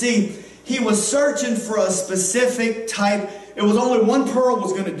 Because you see, he was searching for a specific type. It was only one pearl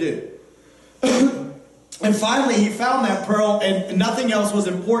was going to do. And finally he found that pearl and nothing else was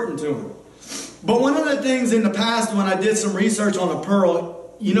important to him. But one of the things in the past when I did some research on a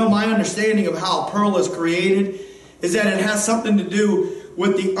pearl, you know, my understanding of how a pearl is created is that it has something to do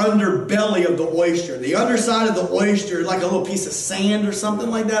with the underbelly of the oyster. The underside of the oyster, like a little piece of sand or something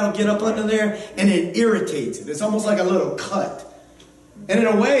like that, will get up under there and it irritates it. It's almost like a little cut. And in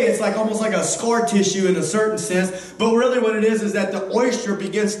a way, it's like almost like a scar tissue in a certain sense. But really what it is that the oyster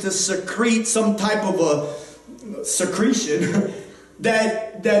begins to secrete some type of a secretion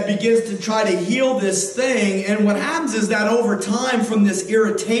that begins to try to heal this thing. And what happens is that over time from this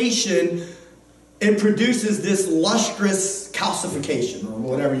irritation, it produces this lustrous calcification, or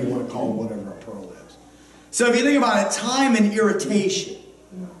whatever you want to call it, whatever a pearl is. So if you think about it, time and irritation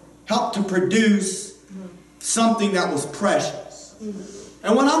helped to produce something that was precious.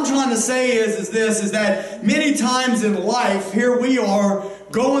 And what I'm trying to say is that many times in life, here we are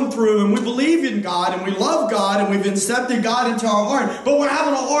going through and we believe in God and we love God and we've accepted God into our heart, but we're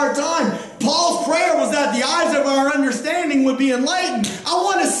having a hard time. Paul's prayer was that the eyes of our understanding would be enlightened. I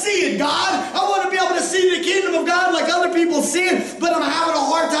want to see it, God. I want to be able to see the kingdom of God like other people see it, but I'm having a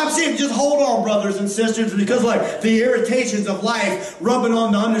hard time seeing it. Just hold on, brothers and sisters, because like the irritations of life rubbing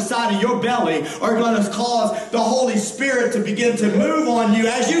on the underside of your belly are going to cause the Holy Spirit to begin to move on you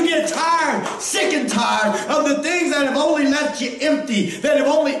as you get tired, sick and tired of the things that have only left you empty, that have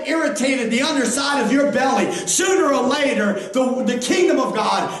only irritated the underside of your belly. Sooner or later, the kingdom of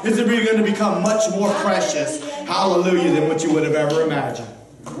God is going to become much more precious, hallelujah, than what you would have ever imagined.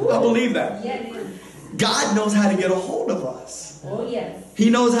 I believe that. God knows how to get a hold of us. Oh, yes. He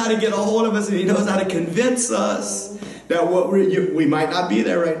knows how to get a hold of us, and He knows how to convince us that we might not be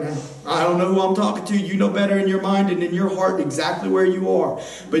there right now. I don't know who I'm talking to. You know better in your mind and in your heart exactly where you are.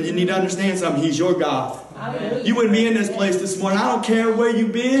 But you need to understand something. He's your God. Hallelujah. You wouldn't be in this place this morning. I don't care where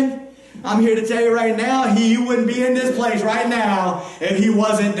you've been. I'm here to tell you right now, you wouldn't be in this place right now if He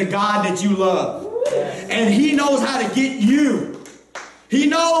wasn't the God that you love. And He knows how to get you. He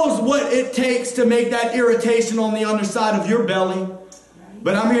knows what it takes to make that irritation on the underside of your belly.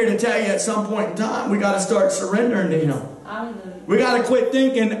 But I'm here to tell you, at some point in time, we got to start surrendering to Him. We got to quit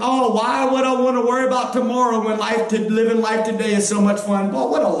thinking, oh, why would I want to worry about tomorrow when living life today is so much fun? Well,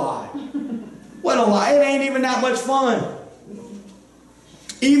 what a lie. What a lie. It ain't even that much fun.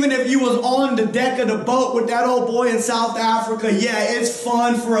 Even if you was on the deck of the boat with that old boy in South Africa, yeah, it's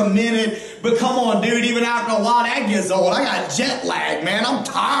fun for a minute. But come on, dude, even after a while, that gets old. I got jet lag, man. I'm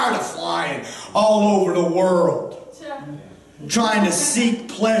tired of flying all over the world, trying to seek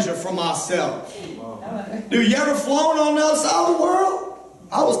pleasure for myself. Dude, you ever flown on the other side of the world?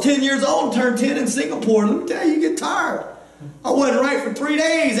 I was 10 years old and turned 10 in Singapore. Let me tell you, you get tired. I wasn't right for 3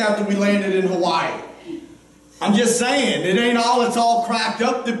 days after we landed in Hawaii. I'm just saying, it ain't all it's all cracked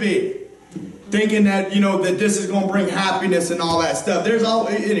up to be. Thinking that, you know, that this is going to bring happiness and all that stuff.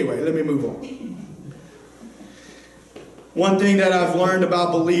 Anyway, let me move on. One thing that I've learned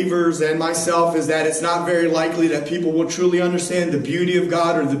about believers and myself is that it's not very likely that people will truly understand the beauty of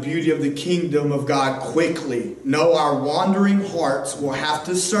God or the beauty of the kingdom of God quickly. No, our wandering hearts will have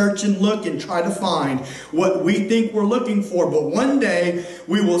to search and look and try to find what we think we're looking for. But one day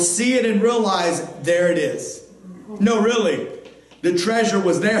we will see it and realize there it is. No, really, the treasure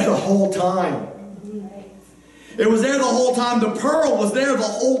was there the whole time. It was there the whole time. The pearl was there the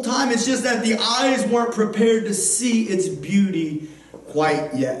whole time. It's just that the eyes weren't prepared to see its beauty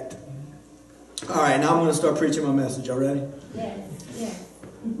quite yet. All right, now I'm going to start preaching my message. Y'all ready? Yes. Yes.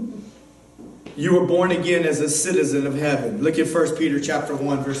 You were born again as a citizen of heaven. Look at 1 Peter chapter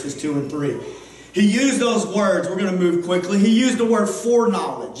 1, verses 2 and 3. He used those words. We're going to move quickly. He used the word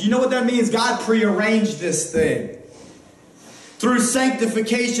foreknowledge. You know what that means? God prearranged this thing. Through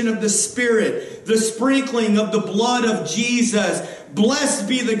sanctification of the Spirit, the sprinkling of the blood of Jesus. Blessed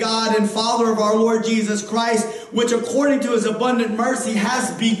be the God and Father of our Lord Jesus Christ, which according to His abundant mercy has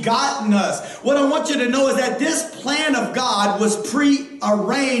begotten us. What I want you to know is that this plan of God was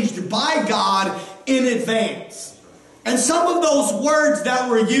prearranged by God in advance. And some of those words that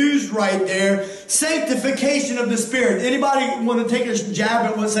were used right there, sanctification of the Spirit. Anybody want to take a jab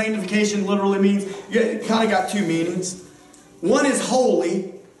at what sanctification literally means? It kind of got two meanings. One is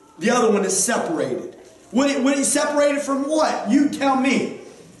holy, the other one is separated. When he separated from what? You tell me.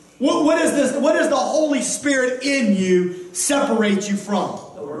 What is this? What does the Holy Spirit in you separate you from?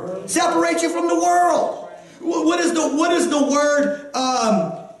 The world. Separate you from the world. What is the word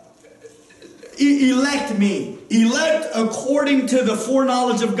elect mean? Elect according to the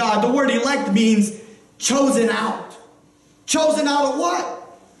foreknowledge of God. The word elect means chosen out. Chosen out of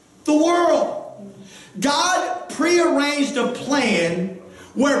what? The world. God prearranged a plan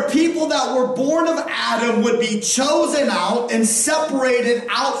where people that were born of Adam would be chosen out and separated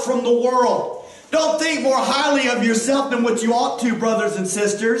out from the world. Don't think more highly of yourself than what you ought to, brothers and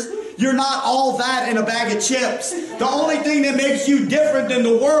sisters. You're not all that in a bag of chips. The only thing that makes you different than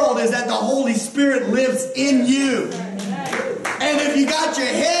the world is that the Holy Spirit lives in you. And if you got your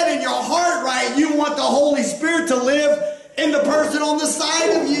head and your heart right, you want the Holy Spirit to live in the person on the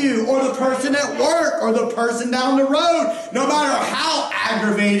side of you, or the person at work, or the person down the road. No matter how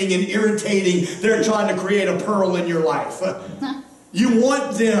aggravating and irritating they're trying to create a pearl in your life. You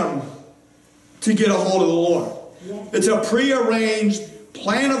want them to get a hold of the Lord. It's a prearranged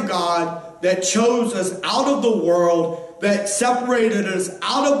plan of God that chose us out of the world, that separated us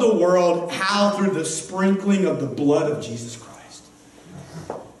out of the world. How? Through the sprinkling of the blood of Jesus Christ.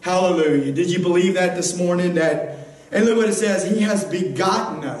 Hallelujah. Did you believe that this morning? And look what it says. He has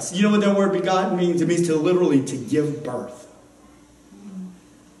begotten us. You know what that word begotten means? It means to literally to give birth.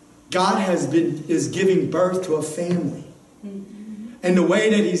 God is giving birth to a family. And the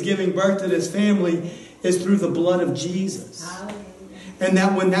way that He's giving birth to this family is through the blood of Jesus. And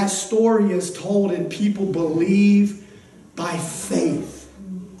that when that story is told and people believe by faith,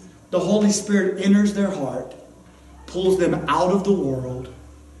 the Holy Spirit enters their heart, pulls them out of the world,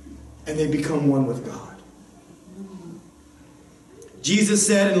 and they become one with God. Jesus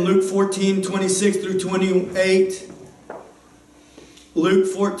said in Luke 14, 26 through 28, Luke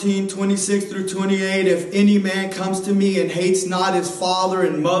 14, 26 through 28, if any man comes to me and hates not his father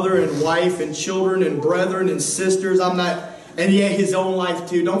and mother and wife and children and brethren and sisters, and yet his own life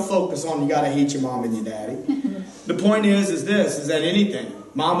too. Don't focus on you got to hate your mom and your daddy. The point is this, is that anything,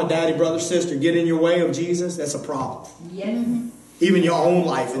 mama, daddy, brother, sister, get in your way of Jesus, that's a problem. Yes. Even your own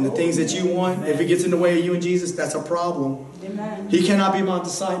life and the things that you want, if it gets in the way of you and Jesus, that's a problem. Amen. He cannot be my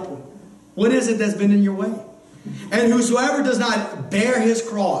disciple. What is it that's been in your way? And whosoever does not bear his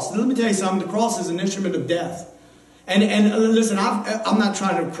cross. Let me tell you something. The cross is an instrument of death. And listen, I'm not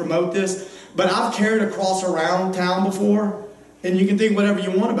trying to promote this, but I've carried a cross around town before. And you can think whatever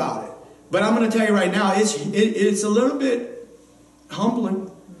you want about it. But I'm going to tell you right now, it's a little bit humbling.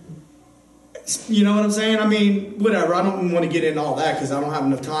 You know what I'm saying? I mean, whatever. I don't want to get into all that because I don't have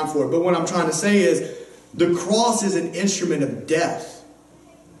enough time for it. But what I'm trying to say is the cross is an instrument of death.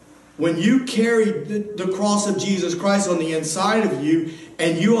 When you carry the cross of Jesus Christ on the inside of you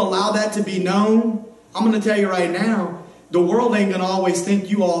and you allow that to be known, I'm going to tell you right now, the world ain't going to always think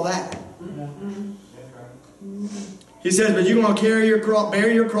you all that. He says, but you're going to carry your cross,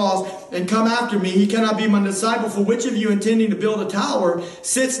 bear your cross, and come after me. He cannot be my disciple. For which of you intending to build a tower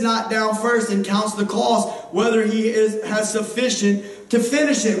sits not down first and counts the cost, whether he has sufficient to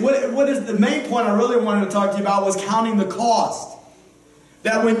finish it? What is the main point I really wanted to talk to you about was counting the cost.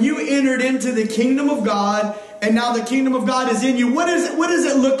 That when you entered into the kingdom of God, and now the kingdom of God is in you, what does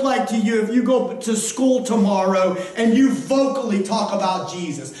it look like to you if you go to school tomorrow and you vocally talk about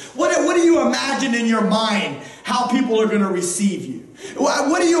Jesus? What do you imagine in your mind how people are going to receive you?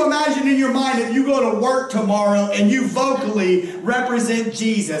 What do you imagine in your mind if you go to work tomorrow and you vocally represent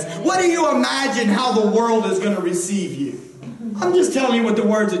Jesus? What do you imagine how the world is going to receive you? I'm just telling you what the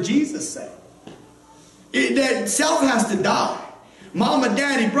words of Jesus say. That self has to die. Mama,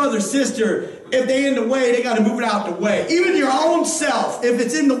 daddy, brother, sister, if they're in the way, they got to move it out the way. Even your own self, if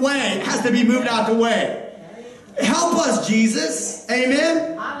it's in the way, it has to be moved out the way. Help us, Jesus.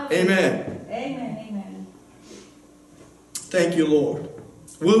 Amen? Amen. Amen. Thank you, Lord.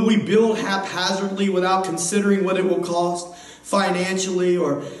 Will we build haphazardly without considering what it will cost financially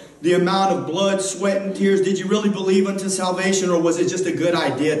or the amount of blood, sweat, and tears? Did you really believe unto salvation, or was it just a good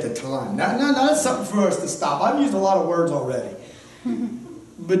idea at the time? Now, that's something for us to stop. I've used a lot of words already.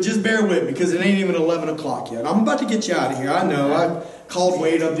 But just bear with me because it ain't even 11 o'clock yet. I'm about to get you out of here. I know. I called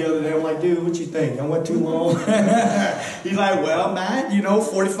Wade up the other day. I'm like, dude, what you think? I went too long. He's like, well, Matt,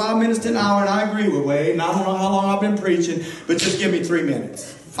 45 minutes to an hour, and I agree with Wade. And I don't know how long I've been preaching, but just give me 3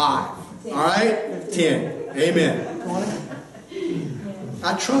 minutes. 5. All right? 10. Amen.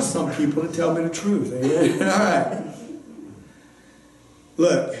 I trust some people to tell me the truth. Amen. All right.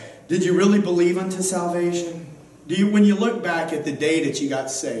 Look, did you really believe unto salvation? When you look back at the day that you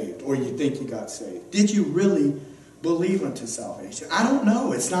got saved, or you think you got saved, did you really believe unto salvation? I don't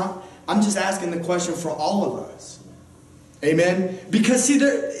know. It's not. I'm just asking the question for all of us. Amen? Because see,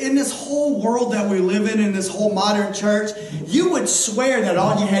 in this whole world that we live in this whole modern church, you would swear that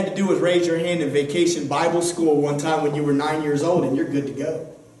all you had to do was raise your hand in vacation Bible school one time when you were 9 years old and you're good to go.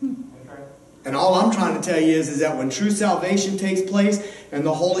 And all I'm trying to tell you is that when true salvation takes place and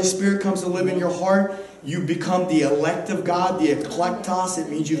the Holy Spirit comes to live in your heart, you become the elect of God, the eklektos. It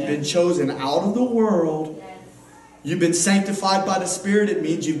means you've been chosen out of the world. You've been sanctified by the Spirit. It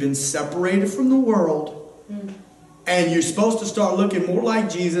means you've been separated from the world. And you're supposed to start looking more like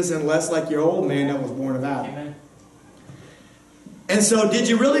Jesus and less like your old man that was born of Adam. Amen. And so did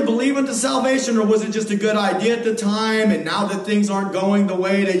you really believe into salvation, or was it just a good idea at the time, and now that things aren't going the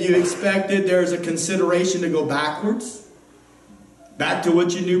way that you expected, there's a consideration to go backwards? Back to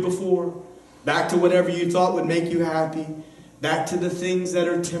what you knew before? Back to whatever you thought would make you happy? Back to the things that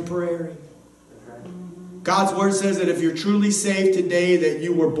are temporary? God's Word says that if you're truly saved today, that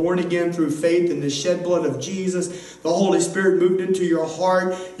you were born again through faith in the shed blood of Jesus. The Holy Spirit moved into your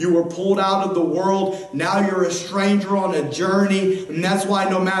heart. You were pulled out of the world. Now you're a stranger on a journey. And that's why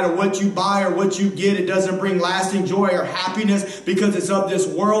no matter what you buy or what you get, it doesn't bring lasting joy or happiness because it's of this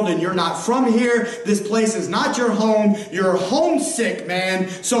world and you're not from here. This place is not your home. You're homesick, man.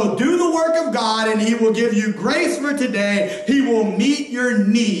 So do the work of God and He will give you grace for today. He will meet your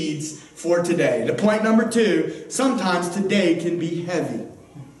needs for today. The point number 2, sometimes today can be heavy.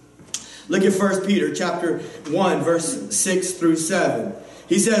 Look at 1 Peter chapter 1, verse 6 through 7.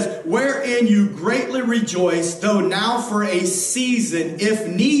 He says, wherein you greatly rejoice, though now for a season, if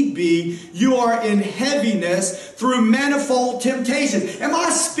need be, you are in heaviness through manifold temptations. Am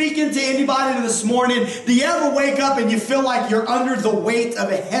I speaking to anybody this morning? Do you ever wake up and you feel like you're under the weight of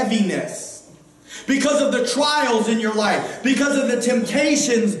a heaviness? Because of the trials in your life. Because of the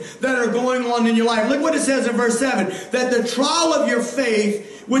temptations that are going on in your life. Look what it says in verse 7. That the trial of your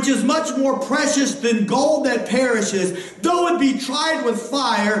faith, which is much more precious than gold that perishes, though it be tried with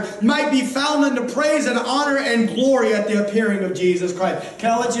fire, might be found unto praise and honor and glory at the appearing of Jesus Christ.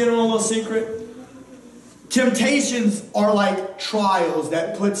 Can I let you in on a little secret? Temptations are like trials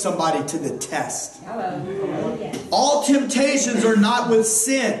that put somebody to the test. Hallelujah. All temptations are not with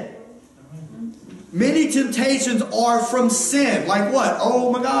sin. Many temptations are from sin. Like what?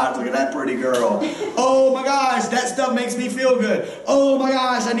 Oh my gosh, look at that pretty girl. Oh my gosh, that stuff makes me feel good. Oh my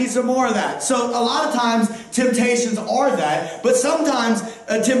gosh, I need some more of that. So a lot of times temptations are that. But sometimes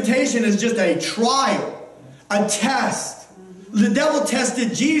a temptation is just a trial, a test. The devil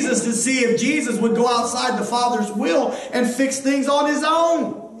tested Jesus to see if Jesus would go outside the Father's will and fix things on his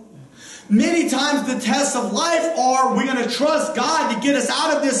own. Many times the tests of life are, we're going to trust God to get us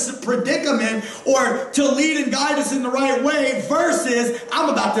out of this predicament or to lead and guide us in the right way, versus I'm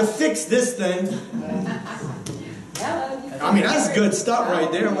about to fix this thing. I mean, that's good stuff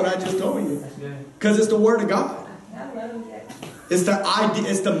right there, what I just told you. Because it's the Word of God. It's the idea,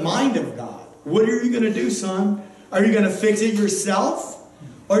 it's the mind of God. What are you going to do, son? Are you going to fix it yourself?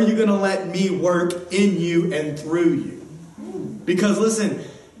 Or are you going to let me work in you and through you? Because listen,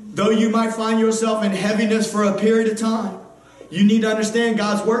 though you might find yourself in heaviness for a period of time, you need to understand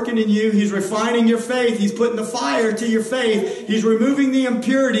God's working in you. He's refining your faith. He's putting the fire to your faith. He's removing the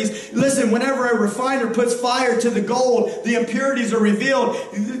impurities. Listen, whenever a refiner puts fire to the gold, the impurities are revealed.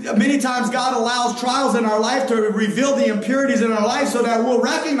 Many times God allows trials in our life to reveal the impurities in our life so that we'll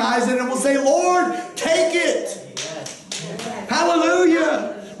recognize it and we'll say, Lord, take it.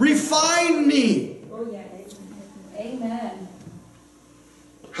 Hallelujah. Refine me. Amen.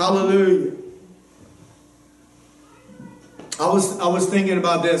 Hallelujah. I was thinking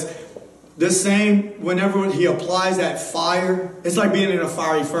about this. This same, whenever he applies that fire, it's like being in a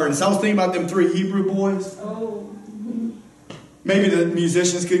fiery furnace. I was thinking about them 3 Hebrew boys. Oh. Maybe the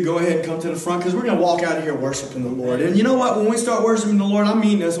musicians could go ahead and come to the front, because we're going to walk out of here worshiping the Lord. And you know what? When we start worshiping the Lord, I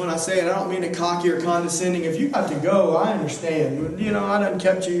mean this when I say it. I don't mean it cocky or condescending. If you got to go, I understand. You know, I done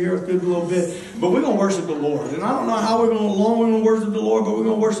kept you here a good little bit. But we're going to worship the Lord. And I don't know how long we're going to worship the Lord, but we're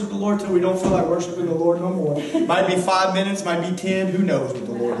going to worship the Lord till we don't feel like worshiping the Lord no more. Might be 5 minutes, might be 10. Who knows what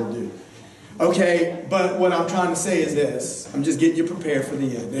the Lord will do. Okay, but what I'm trying to say is this. I'm just getting you prepared for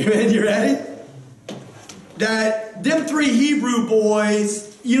the end. Amen? You ready? That them 3 Hebrew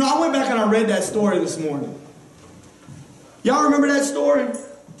boys, you know, I went back and I read that story this morning. Y'all remember that story?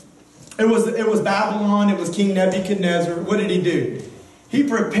 It was Babylon. It was King Nebuchadnezzar. What did he do? He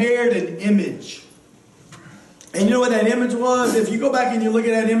prepared an image. And you know what that image was? If you go back and you look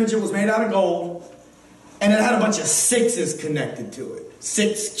at that image, it was made out of gold. And it had a bunch of 6s connected to it.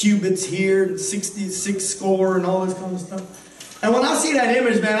 6 cubits here, 66 score, and all this kind of stuff. And when I see that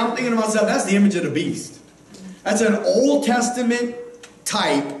image, man, I'm thinking to myself, that's the image of the beast. That's an Old Testament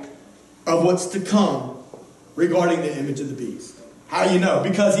type of what's to come regarding the image of the beast. How do you know?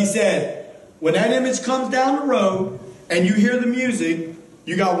 Because he said, when that image comes down the road and you hear the music,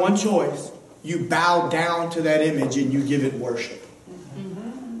 you got one choice. You bow down to that image and you give it worship.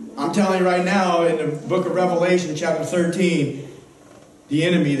 I'm telling you right now, in the book of Revelation, chapter 13, the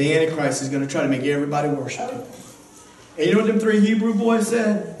enemy, the Antichrist, is going to try to make everybody worship him. And you know what them 3 Hebrew boys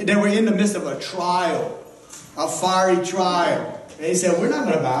said? They were in the midst of a trial. A fiery trial. And he said, we're not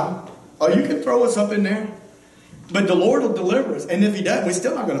going to bow. Oh, you can throw us up in there. But the Lord will deliver us. And if he does, we're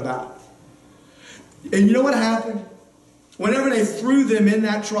still not going to bow. And you know what happened? Whenever they threw them in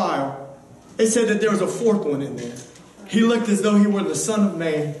that trial, it said that there was a 4th one in there. He looked as though he were the Son of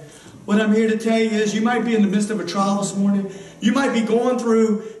Man. What I'm here to tell you is you might be in the midst of a trial this morning. You might be going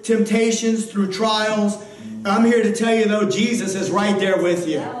through temptations, through trials. I'm here to tell you, though, Jesus is right there with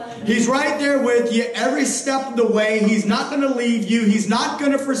you. He's right there with you every step of the way. He's not going to leave you. He's not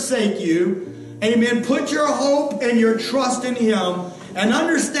going to forsake you. Amen. Put your hope and your trust in him and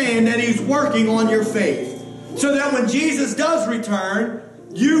understand that he's working on your faith. So that when Jesus does return,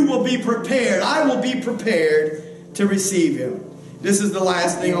 you will be prepared. I will be prepared to receive him. This is the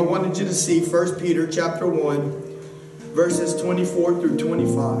last thing I wanted you to see. 1 Peter chapter 1, verses 24 through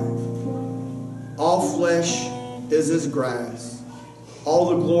 25. All flesh is as grass.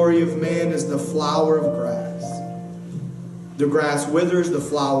 All the glory of man is the flower of grass. The grass withers, the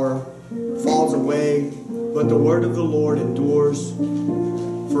flower falls away, but the word of the Lord endures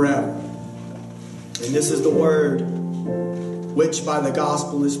forever. And this is the word which by the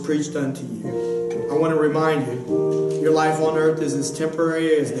gospel is preached unto you. I want to remind you, your life on earth is as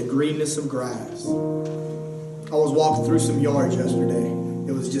temporary as the greenness of grass. I was walking through some yards yesterday.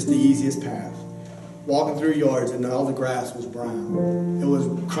 It was just the easiest path. Walking through yards and all the grass was brown. It was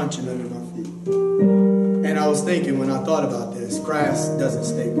crunching under my feet. And I was thinking when I thought about this, grass doesn't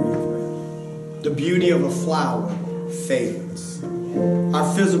stay green forever. The beauty of a flower fades.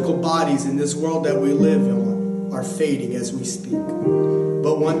 Our physical bodies in this world that we live in are fading as we speak.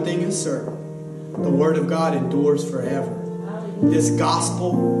 But one thing is certain. The Word of God endures forever. This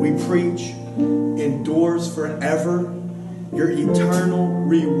gospel we preach endures forever. Your eternal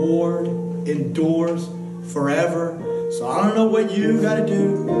reward endures forever. So I don't know what you got to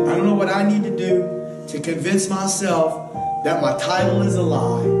do. I don't know what I need to do to convince myself that my title is a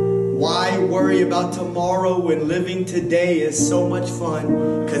lie. Why worry about tomorrow when living today is so much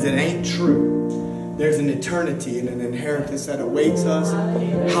fun? Because it ain't true. There's an eternity and an inheritance that awaits us.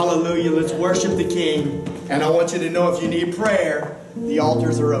 Hallelujah. Let's worship the King. And I want you to know if you need prayer, the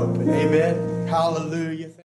altars are open. Amen. Hallelujah.